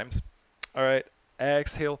 Two more times. All right.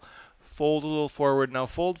 Exhale. Fold a little forward. Now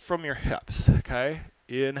fold from your hips. Okay.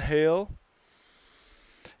 Inhale.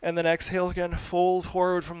 And then exhale again. Fold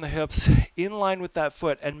forward from the hips. In line with that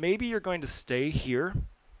foot. And maybe you're going to stay here.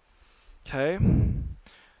 Okay.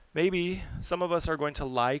 Maybe some of us are going to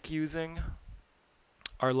like using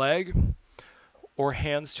our leg or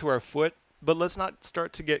hands to our foot, but let's not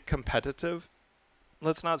start to get competitive.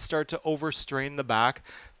 Let's not start to overstrain the back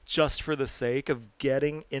just for the sake of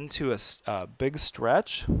getting into a big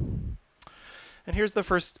stretch. And here's the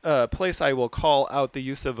first place I will call out the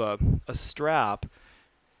use of a strap.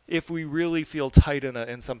 If we really feel tight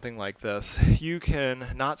in something like this, you can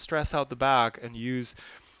not stress out the back and use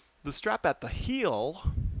the strap at the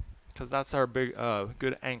heel, because that's our big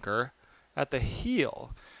good anchor, at the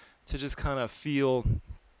heel to just kind of feel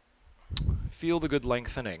the good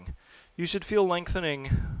lengthening. You should feel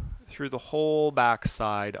lengthening through the whole back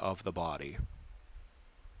side of the body.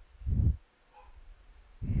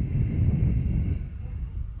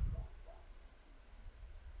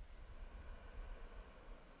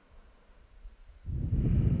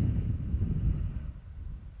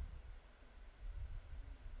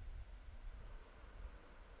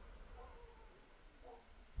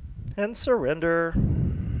 And surrender.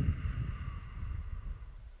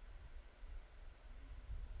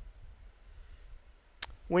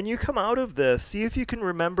 When you come out of this, see if you can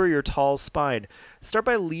remember your tall spine. Start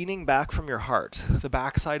by leaning back from your heart, the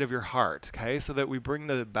back side of your heart, okay? So that we bring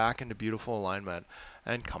the back into beautiful alignment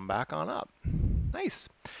and come back on up. Nice.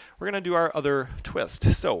 We're going to do our other twist.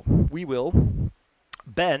 So we will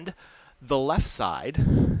bend the left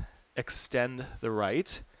side, extend the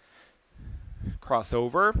right, cross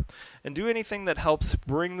over, and do anything that helps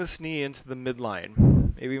bring this knee into the midline.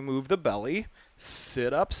 Maybe move the belly,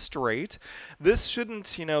 sit up straight. This shouldn't,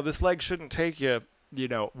 this leg shouldn't take you,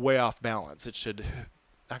 way off balance. It should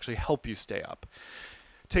actually help you stay up.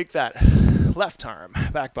 Take that left arm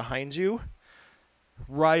back behind you,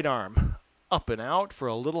 right arm up and out for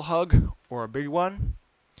a little hug or a big one.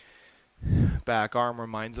 Back arm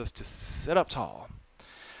reminds us to sit up tall.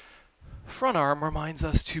 Front arm reminds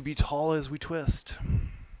us to be tall as we twist.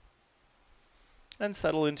 And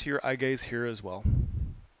settle into your eye gaze here as well.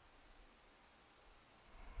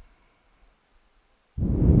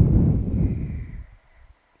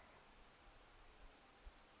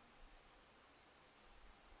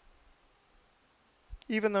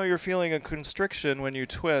 Even though you're feeling a constriction when you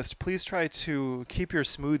twist, please try to keep your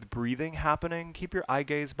smooth breathing happening. Keep your eye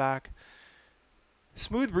gaze back.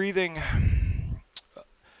 Smooth breathing,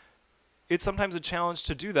 it's sometimes a challenge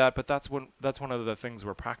to do that, but that's one of the things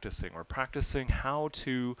we're practicing. We're practicing how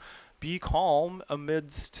to be calm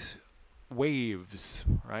amidst waves,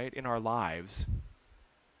 right, in our lives.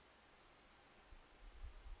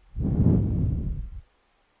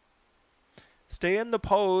 Stay in the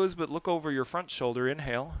pose, but look over your front shoulder.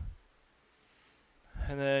 Inhale.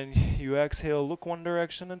 And then you exhale, look one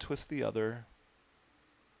direction and twist the other.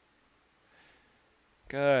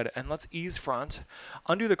 Good. And let's ease front.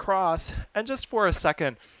 Undo the cross, and just for a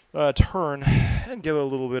second, turn and give a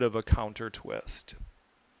little bit of a counter twist.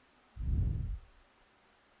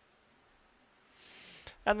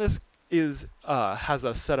 And this has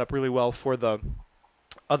us set up really well for the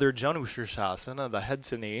other Janushirshasana, the head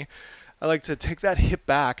to knee. I like to take that hip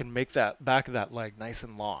back and make that back of that leg nice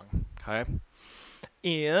and long, okay?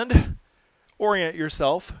 And orient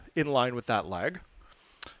yourself in line with that leg.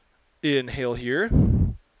 Inhale here,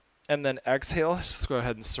 and then exhale. Just go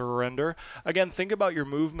ahead and surrender. Again, think about your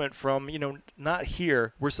movement from, not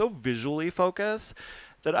here. We're so visually focused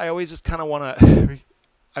that I always just kind of want to,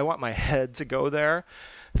 I want my head to go there.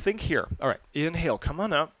 Think here. All right, inhale, come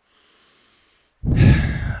on up.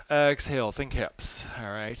 Exhale, think hips.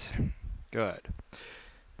 All right. Good.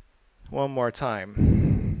 One more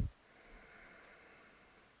time.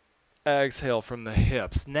 Exhale from the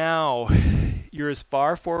hips. Now, you're as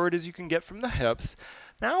far forward as you can get from the hips.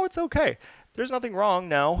 Now it's okay. There's nothing wrong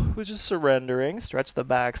now with just surrendering. Stretch the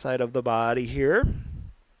back side of the body here.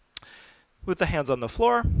 With the hands on the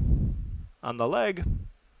floor, on the leg,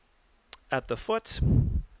 at the foot,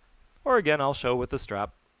 or again, I'll show with the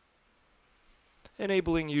strap.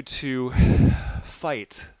 Enabling you to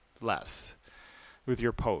fight less with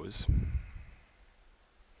your pose.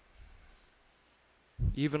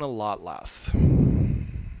 Even a lot less.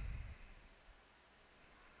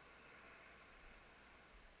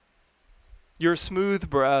 Your smooth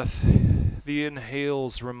breath, the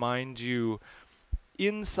inhales remind you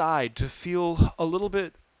inside to feel a little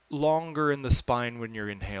bit longer in the spine when you're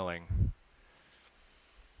inhaling.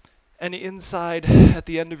 And inside, at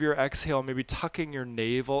the end of your exhale, maybe tucking your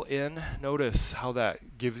navel in. Notice how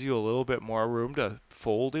that gives you a little bit more room to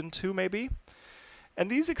fold into, maybe. And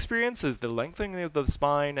these experiences, the lengthening of the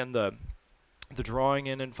spine and the drawing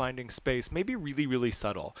in and finding space, may be really, really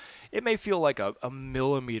subtle. It may feel like a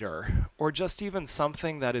millimeter, or just even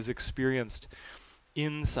something that is experienced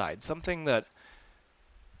inside, something that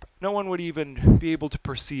no one would even be able to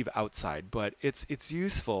perceive outside, but it's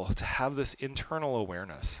useful to have this internal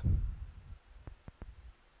awareness.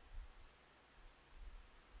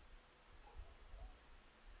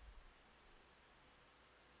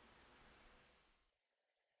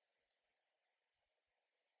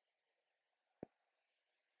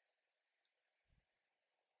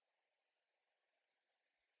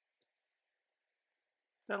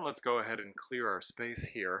 Then let's go ahead and clear our space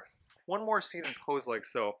here. One more seated pose like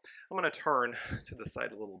so. I'm going to turn to the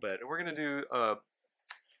side a little bit, and we're going to do a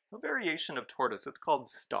variation of tortoise. It's called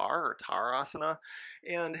star or tarasana,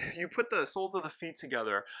 and you put the soles of the feet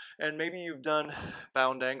together, and maybe you've done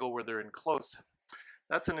bound angle where they're in close.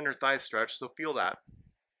 That's an inner thigh stretch, so feel that.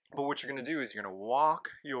 But what you're going to do is you're going to walk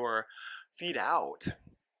your feet out.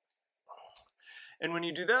 And when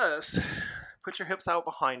you do this, put your hips out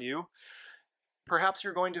behind you. Perhaps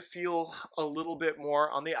you're going to feel a little bit more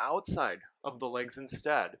on the outside of the legs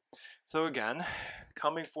instead. So again,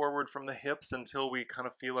 coming forward from the hips until we kind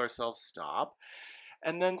of feel ourselves stop.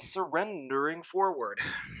 and then surrendering forward.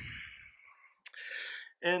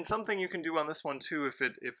 And something you can do on this one too, if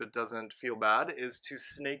it doesn't feel bad, is to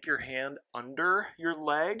snake your hand under your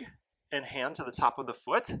leg and hand to the top of the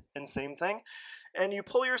foot, and same thing. And you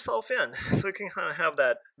pull yourself in, so you can kind of have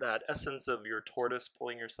that essence of your tortoise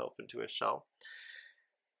pulling yourself into a shell.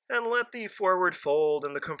 And let the forward fold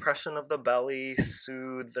and the compression of the belly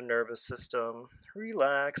soothe the nervous system.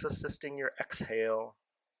 Relax, assisting your exhale.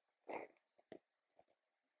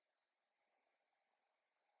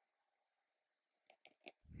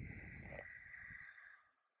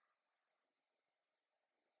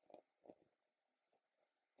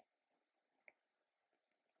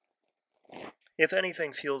 If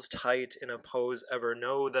anything feels tight in a pose ever,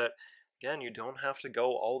 know that, again, you don't have to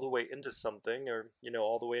go all the way into something, or,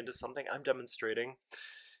 all the way into something. I'm demonstrating.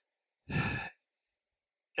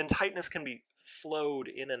 And tightness can be flowed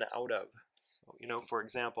in and out of. So, for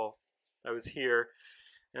example, I was here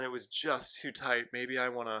and it was just too tight. Maybe I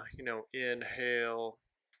want to, inhale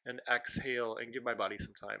and exhale and give my body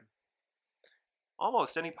some time.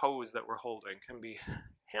 Almost any pose that we're holding can be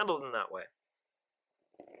handled in that way.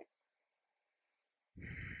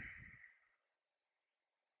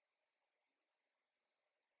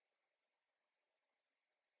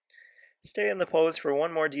 Stay in the pose for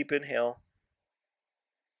one more deep inhale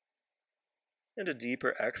and a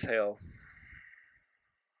deeper exhale.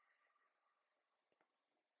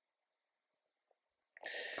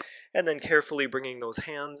 And then carefully bringing those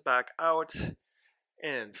hands back out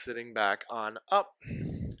and sitting back on up.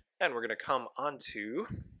 And we're going to come onto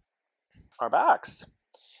our backs.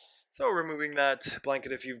 So removing that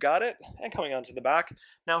blanket if you've got it, and coming onto the back.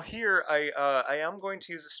 Now here, I am going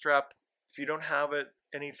to use a strap. If you don't have it,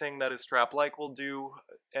 anything that is strap-like will do,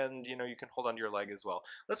 and you can hold onto your leg as well.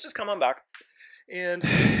 Let's just come on back, and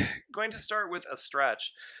going to start with a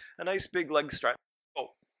stretch, a nice big leg stretch.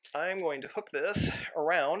 Oh, I'm going to hook this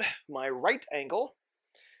around my right ankle,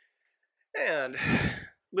 and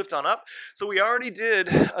lift on up. So we already did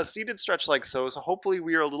a seated stretch like so hopefully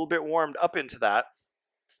we are a little bit warmed up into that.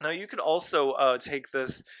 Now you could also take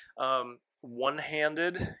this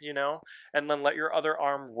one-handed, and then let your other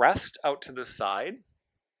arm rest out to the side.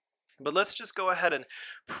 But let's just go ahead and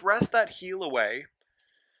press that heel away.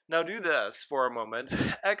 Now do this for a moment.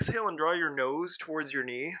 Exhale and draw your nose towards your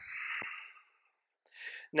knee.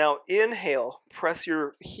 Now inhale, press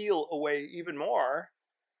your heel away even more.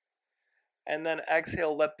 And then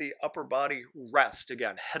exhale, let the upper body rest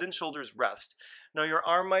again. Head and shoulders rest. Now your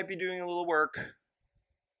arm might be doing a little work,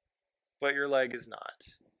 but your leg is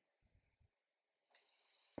not.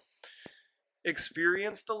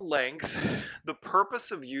 Experience the length. The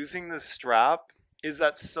purpose of using this strap is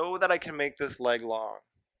so that I can make this leg long.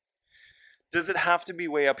 Does it have to be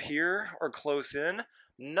way up here or close in?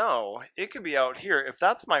 No, it could be out here. If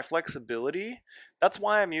that's my flexibility, that's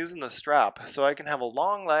why I'm using the strap, so I can have a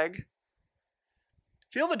long leg.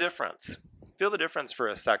 Feel the difference. Feel the difference for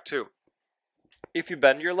a sec too. If you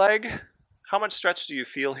bend your leg, how much stretch do you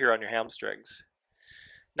feel here on your hamstrings?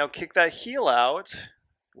 Now kick that heel out.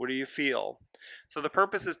 What do you feel? So the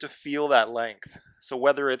purpose is to feel that length. So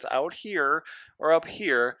whether it's out here or up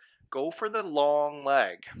here, go for the long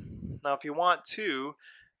leg. Now if you want to,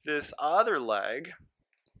 this other leg,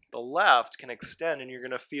 the left, can extend and you're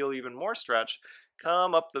going to feel even more stretch.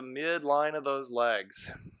 Come up the midline of those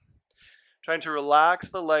legs. Trying to relax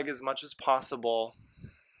the leg as much as possible.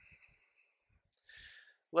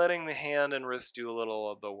 Letting the hand and wrist do a little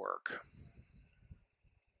of the work.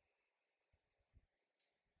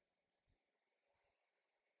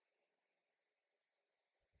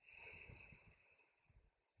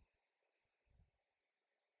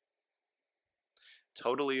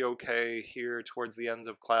 Totally okay here towards the ends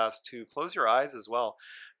of class to close your eyes as well.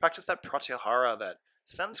 Practice that pratyahara, that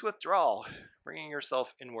sense withdrawal, bringing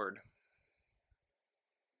yourself inward.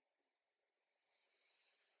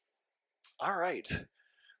 All right,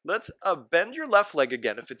 let's bend your left leg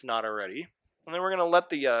again if it's not already, and then we're gonna let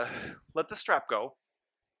the strap go.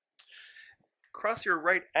 Cross your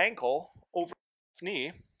right ankle over your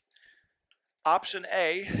knee. Option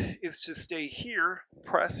A is to stay here,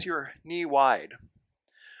 press your knee wide.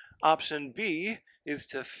 Option B is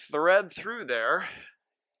to thread through there,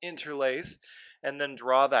 interlace, and then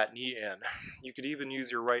draw that knee in. You could even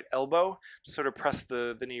use your right elbow to sort of press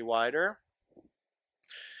the knee wider.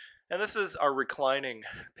 And this is our reclining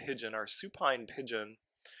pigeon, our supine pigeon.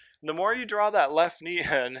 And the more you draw that left knee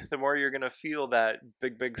in, the more you're going to feel that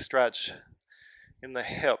big stretch in the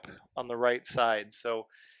hip on the right side. So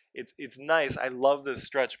it's nice. I love this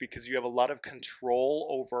stretch because you have a lot of control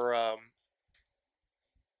over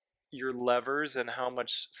your levers and how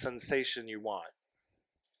much sensation you want.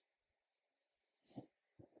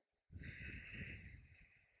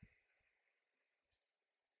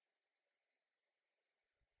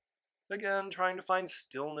 Again, trying to find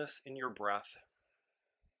stillness in your breath.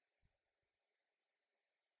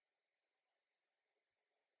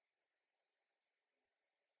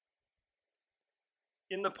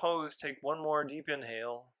 In the pose, take one more deep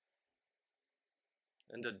inhale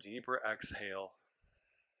and a deeper exhale.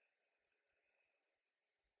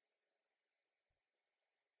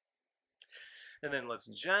 And then let's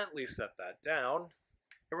gently set that down.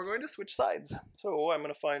 And we're going to switch sides. So I'm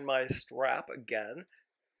going to find my strap again,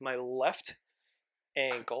 my left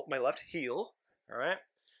ankle, my left heel, all right?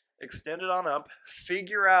 Extend it on up.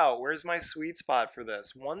 Figure out where's my sweet spot for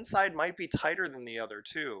this. One side might be tighter than the other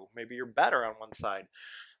too. Maybe you're better on one side.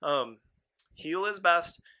 Heel is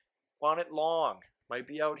best. Want it long. Might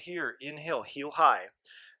be out here. Inhale, heel high.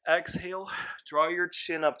 Exhale, draw your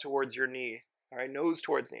chin up towards your knee. All right, nose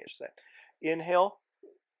towards knee, I should say. Inhale,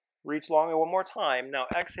 reach long one more time. Now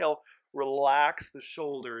exhale, relax the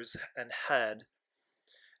shoulders and head.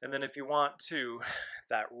 And then if you want to,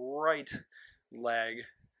 that right leg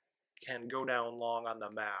can go down long on the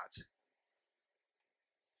mat.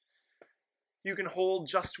 You can hold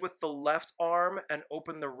just with the left arm and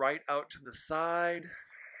open the right out to the side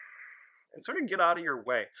and sort of get out of your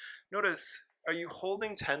way. Notice, are you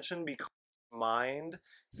holding tension because your mind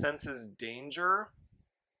senses danger?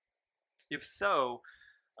 If so,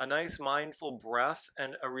 a nice mindful breath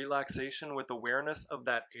and a relaxation with awareness of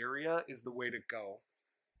that area is the way to go.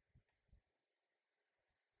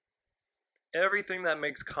 Everything that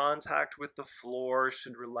makes contact with the floor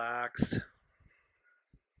should relax.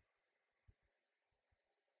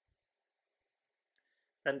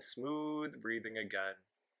 And smooth breathing again.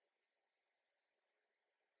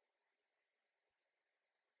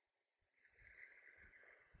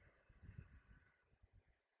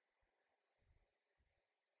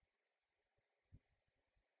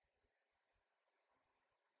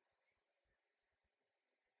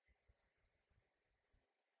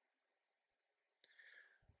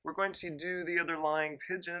 We're going to do the other lying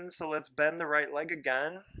pigeon, so let's bend the right leg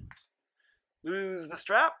again. Lose the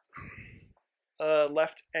strap.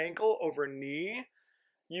 Left ankle over knee.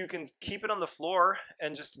 You can keep it on the floor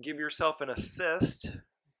and just give yourself an assist,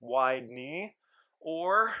 wide knee,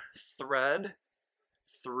 or thread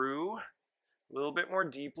through a little bit more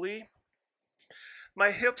deeply. My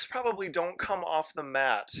hips probably don't come off the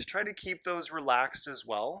mat. Try to keep those relaxed as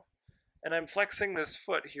well. And I'm flexing this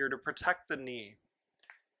foot here to protect the knee.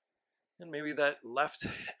 And maybe that left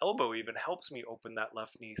elbow even helps me open that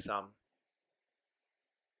left knee some.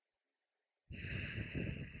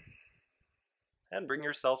 And bring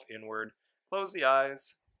yourself inward. Close the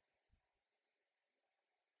eyes.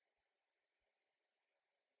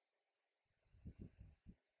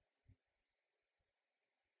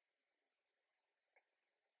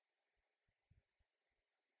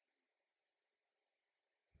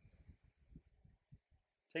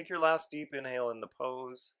 Take your last deep inhale in the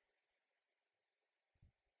pose.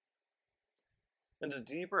 And a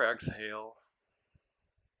deeper exhale.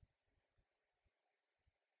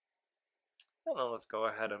 And then let's go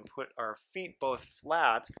ahead and put our feet both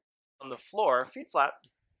flat on the floor, feet flat.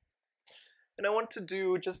 And I want to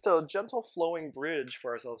do just a gentle flowing bridge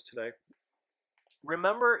for ourselves today.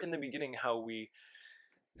 Remember in the beginning how we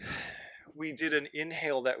did an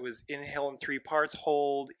inhale that was inhale in 3 parts,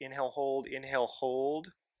 hold, inhale, hold.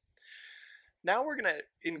 Now we're going to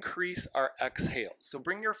increase our exhales. So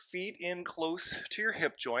bring your feet in close to your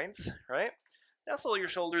hip joints, right? Nestle your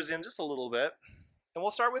shoulders in just a little bit. And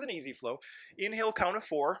we'll start with an easy flow. Inhale, count of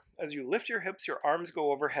 4. As you lift your hips, your arms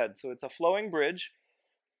go overhead. So it's a flowing bridge.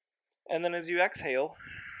 And then as you exhale,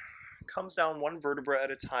 comes down one vertebra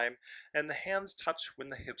at a time, and the hands touch when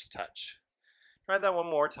the hips touch. Try that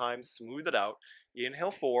one more time, smooth it out.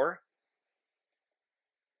 Inhale 4.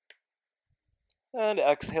 And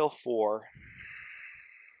exhale 4.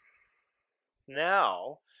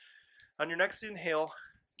 Now, on your next inhale,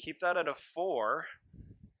 keep that at a 4.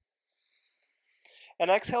 And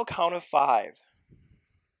exhale, count of 5.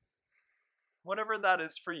 Whatever that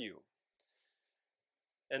is for you.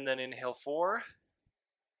 And then inhale 4.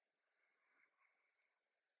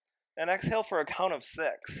 And exhale for a count of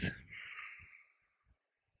 6.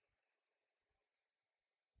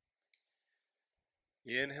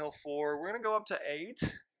 Inhale 4. We're going to go up to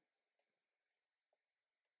 8.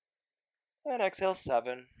 And exhale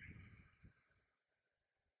 7.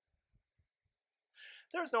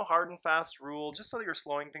 There's no hard and fast rule, just so that you're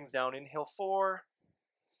slowing things down. Inhale 4.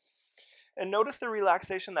 And notice the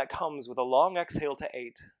relaxation that comes with a long exhale to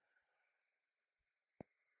 8.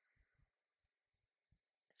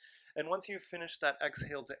 And once you've finished that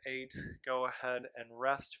exhale to 8, go ahead and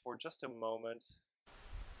rest for just a moment.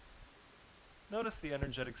 Notice the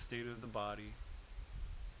energetic state of the body.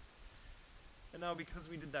 And now because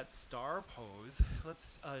we did that star pose,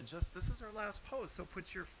 let's this is our last pose. So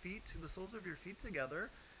put your feet, the soles of your feet together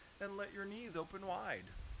and let your knees open wide.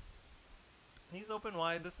 Knees open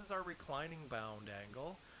wide, this is our reclining bound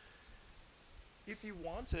angle. If you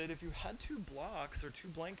wanted, if you had two blocks or two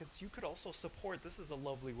blankets, you could also support. This is a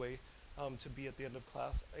lovely way to be at the end of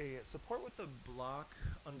class. A support with a block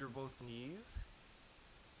under both knees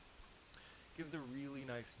gives a really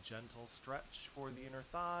nice gentle stretch for the inner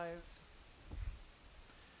thighs.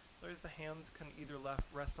 There's the hands can either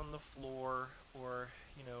rest on the floor or,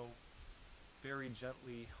 very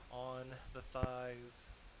gently on the thighs.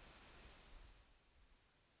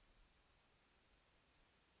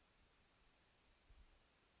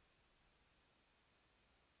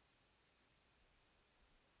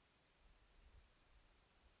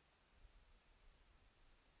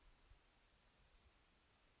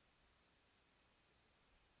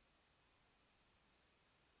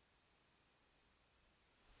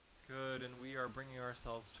 Good, and we are bringing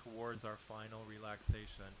ourselves towards our final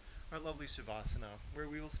relaxation, our lovely Shavasana, where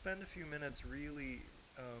we will spend a few minutes really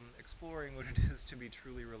exploring what it is to be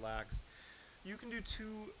truly relaxed. You can do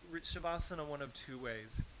Shavasana one of two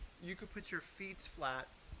ways. You could put your feet flat,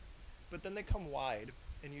 but then they come wide,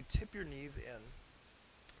 and you tip your knees in,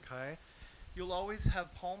 okay? You'll always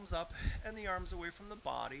have palms up and the arms away from the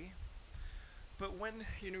body. But when,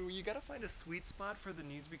 you gotta find a sweet spot for the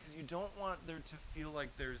knees because you don't want there to feel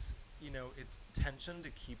like there's, it's tension to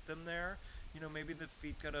keep them there. Maybe the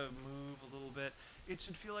feet gotta move a little bit. It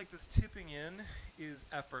should feel like this tipping in is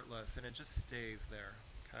effortless and it just stays there,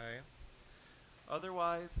 okay?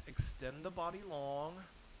 Otherwise, extend the body long.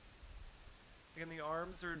 Again, the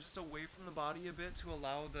arms are just away from the body a bit to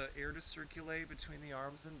allow the air to circulate between the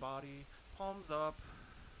arms and body. Palms up.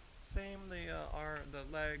 Same, the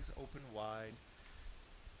legs open wide.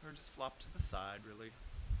 Or just flop to the side, really.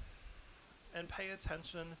 And pay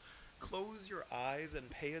attention. Close your eyes and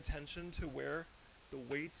pay attention to where the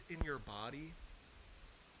weight in your body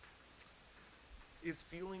is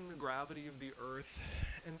feeling the gravity of the earth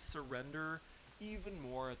and surrender even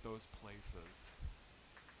more at those places.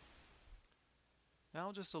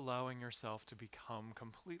 Now just allowing yourself to become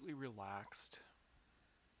completely relaxed.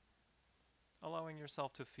 Allowing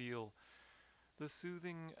yourself to feel the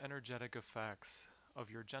soothing, energetic effects of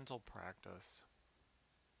your gentle practice.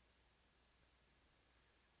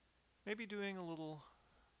 Maybe doing a little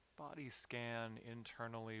body scan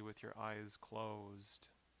internally with your eyes closed.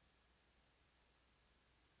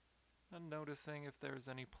 And noticing if there's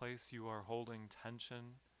any place you are holding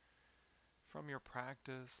tension from your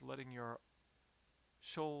practice, letting your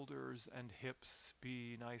shoulders and hips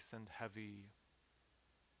be nice and heavy.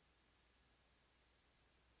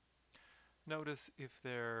 Notice if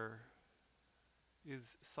there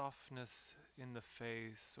is softness in the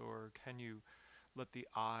face, or can you let the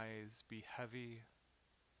eyes be heavy?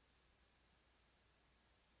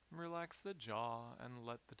 Relax the jaw and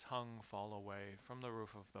let the tongue fall away from the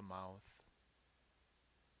roof of the mouth.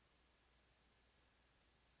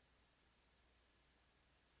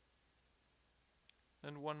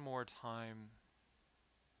 And one more time,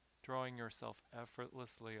 drawing yourself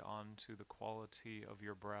effortlessly onto the quality of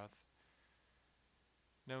your breath.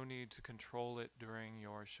 No need to control it during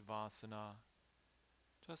your Shavasana.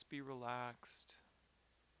 Just be relaxed.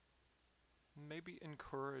 Maybe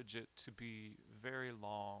encourage it to be very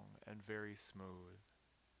long and very smooth.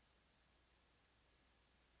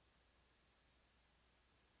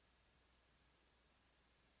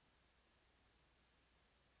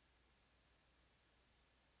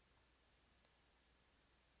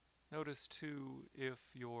 Notice too if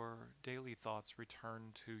your daily thoughts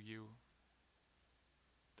return to you.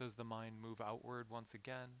 Does the mind move outward once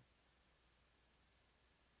again?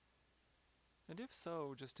 And if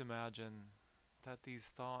so, just imagine that these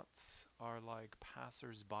thoughts are like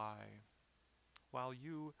passers-by while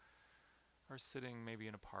you are sitting maybe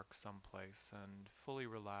in a park someplace and fully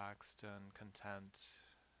relaxed and content.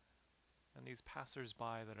 And these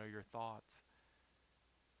passers-by that are your thoughts,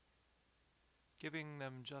 giving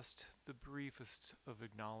them just the briefest of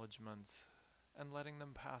acknowledgments and letting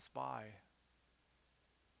them pass by.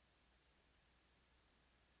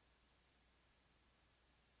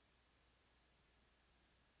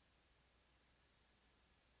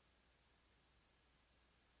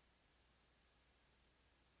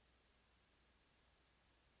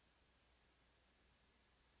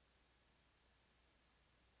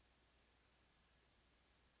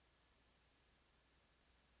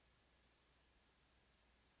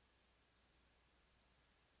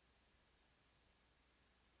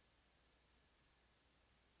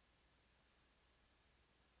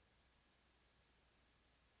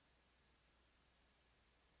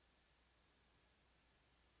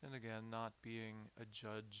 And again, not being a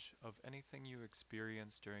judge of anything you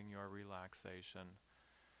experience during your relaxation,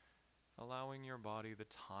 allowing your body the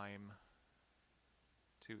time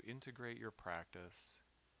to integrate your practice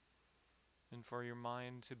and for your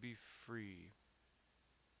mind to be free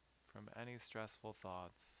from any stressful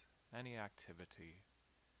thoughts, any activity,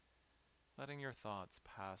 letting your thoughts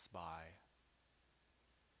pass by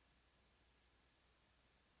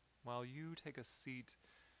while you take a seat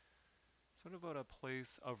sort of at a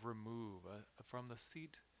place of remove from the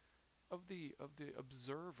seat of the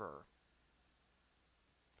observer,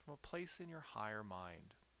 from a place in your higher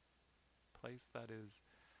mind, place that is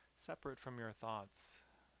separate from your thoughts,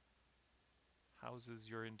 houses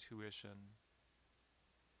your intuition,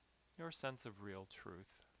 your sense of real truth.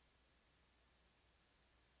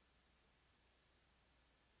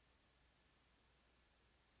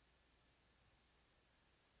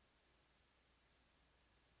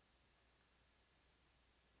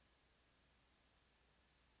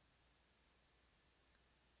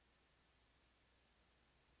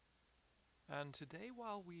 And today,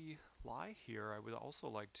 while we lie here, I would also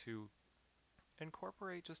like to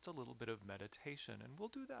incorporate just a little bit of meditation, and we'll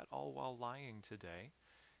do that all while lying today,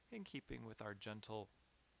 in keeping with our gentle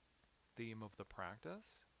theme of the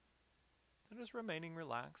practice. So just remaining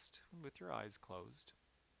relaxed with your eyes closed.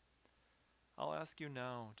 I'll ask you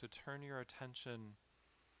now to turn your attention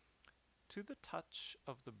to the touch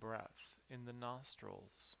of the breath in the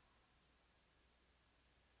nostrils.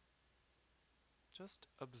 Just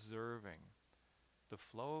observing the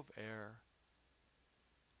flow of air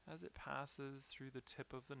as it passes through the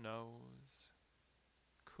tip of the nose,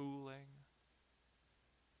 cooling,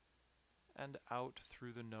 and out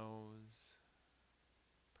through the nose,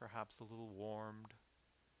 perhaps a little warmed.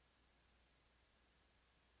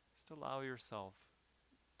 Just allow yourself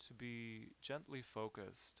to be gently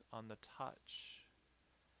focused on the touch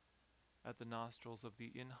at the nostrils of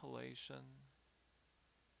the inhalation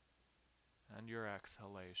and your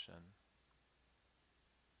exhalation.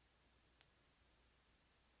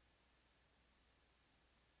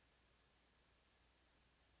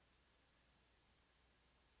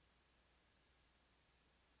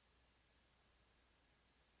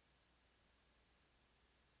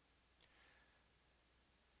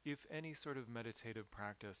 If any sort of meditative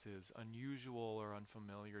practice is unusual or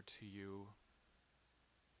unfamiliar to you,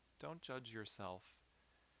 don't judge yourself.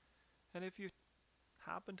 And if you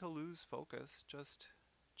happen to lose focus, just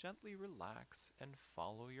gently relax and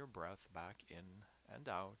follow your breath back in and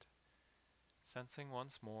out, sensing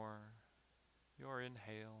once more your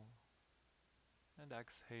inhale and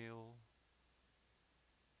exhale,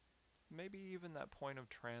 maybe even that point of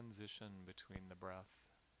transition between the breath.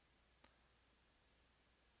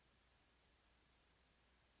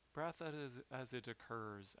 Breath as it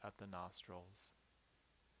occurs at the nostrils.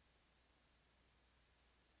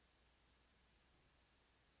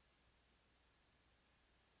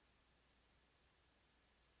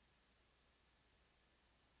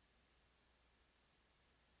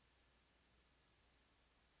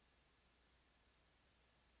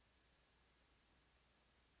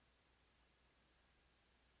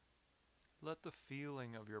 Let the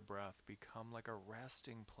feeling of your breath become like a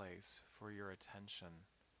resting place for your attention.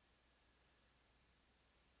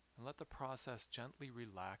 And let the process gently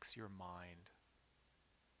relax your mind.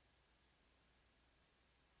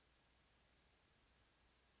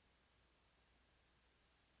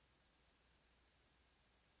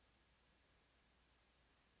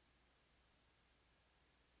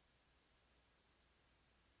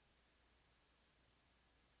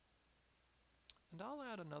 And I'll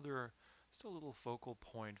add just a little focal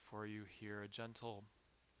point for you here, a gentle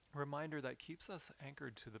reminder that keeps us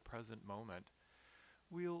anchored to the present moment.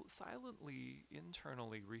 We'll silently,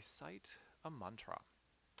 internally recite a mantra,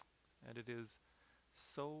 and it is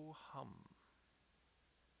so hum.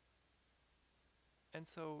 And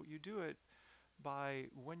so you do it by,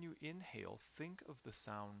 when you inhale, think of the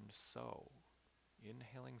sound so,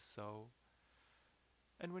 inhaling so,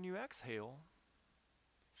 and when you exhale,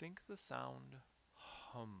 think the sound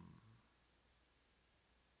hum.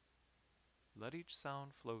 Let each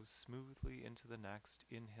sound flow smoothly into the next.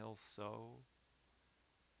 Inhale so,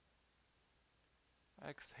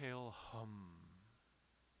 exhale hum.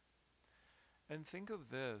 And think of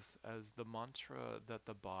this as the mantra that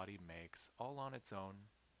the body makes all on its own.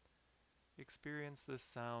 Experience this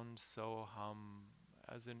sound so hum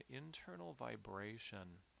as an internal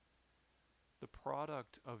vibration, the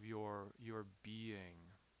product of your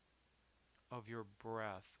being, of your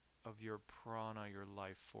breath, of your prana, your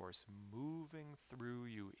life force, moving through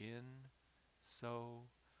you in, so,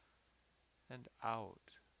 and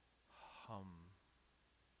out, hum.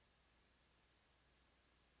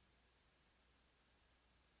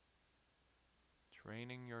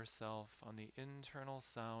 training yourself on the internal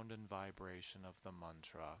sound and vibration of the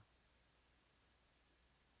mantra.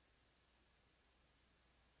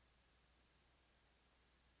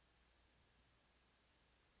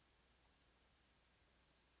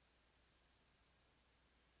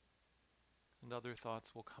 And other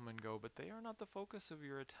thoughts will come and go, but they are not the focus of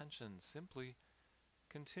your attention. Simply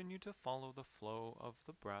continue to follow the flow of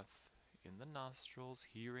the breath in the nostrils,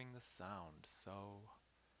 hearing the sound. So,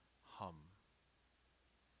 hum.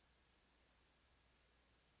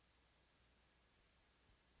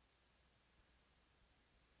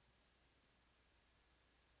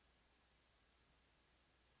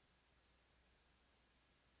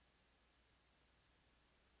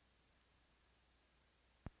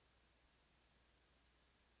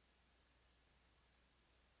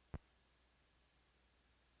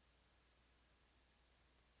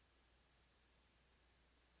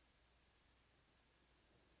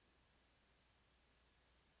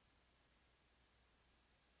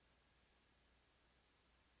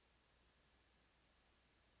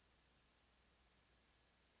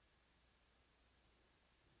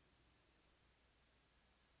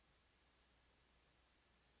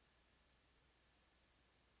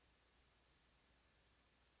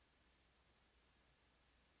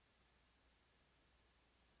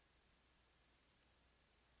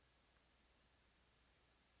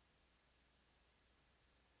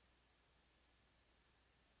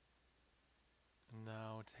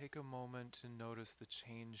 Now take a moment to notice the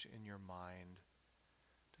change in your mind.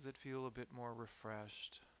 Does it feel a bit more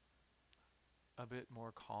refreshed? A bit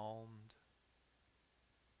more calmed?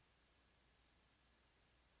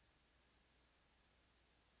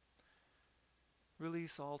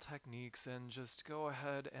 Release all techniques and just go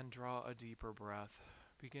ahead and draw a deeper breath,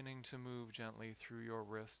 beginning to move gently through your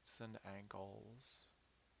wrists and ankles,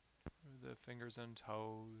 through the fingers and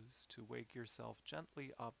toes, to wake yourself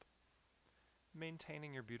gently up,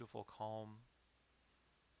 maintaining your beautiful calm.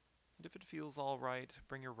 And if it feels all right,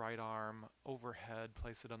 bring your right arm overhead,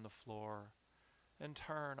 place it on the floor, and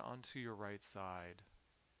turn onto your right side.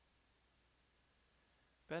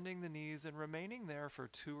 Bending the knees and remaining there for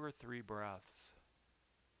 2 or 3 breaths.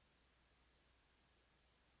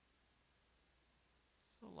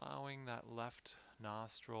 So allowing that left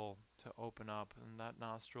nostril to open up, and that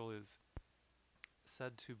nostril is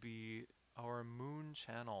said to be our moon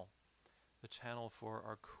channel, the channel for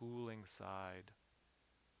our cooling side.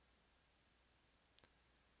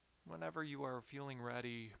 Whenever you are feeling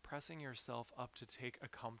ready, pressing yourself up to take a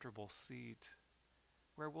comfortable seat,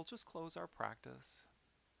 where we'll just close our practice.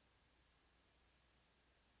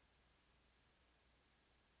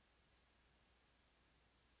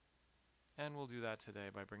 And we'll do that today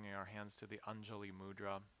by bringing our hands to the Anjali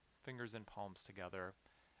Mudra, fingers and palms together,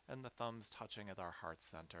 and the thumbs touching at our heart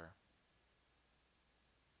center.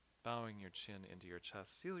 Bowing your chin into your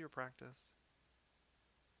chest, seal your practice.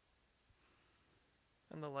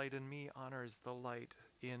 And the light in me honors the light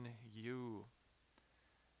in you.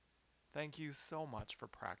 Thank you so much for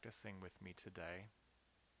practicing with me today.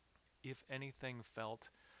 If anything felt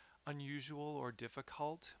unusual or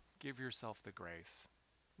difficult, give yourself the grace.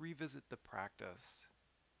 Revisit the practice.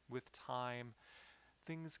 With time,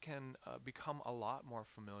 things can become a lot more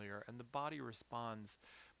familiar, and the body responds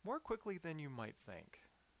more quickly than you might think.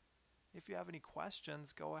 If you have any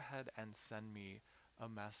questions, go ahead and send me a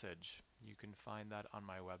message. You can find that on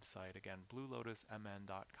my website, again,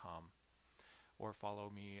 bluelotusmn.com, or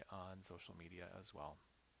follow me on social media as well.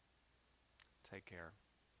 Take care.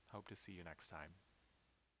 Hope to see you next time.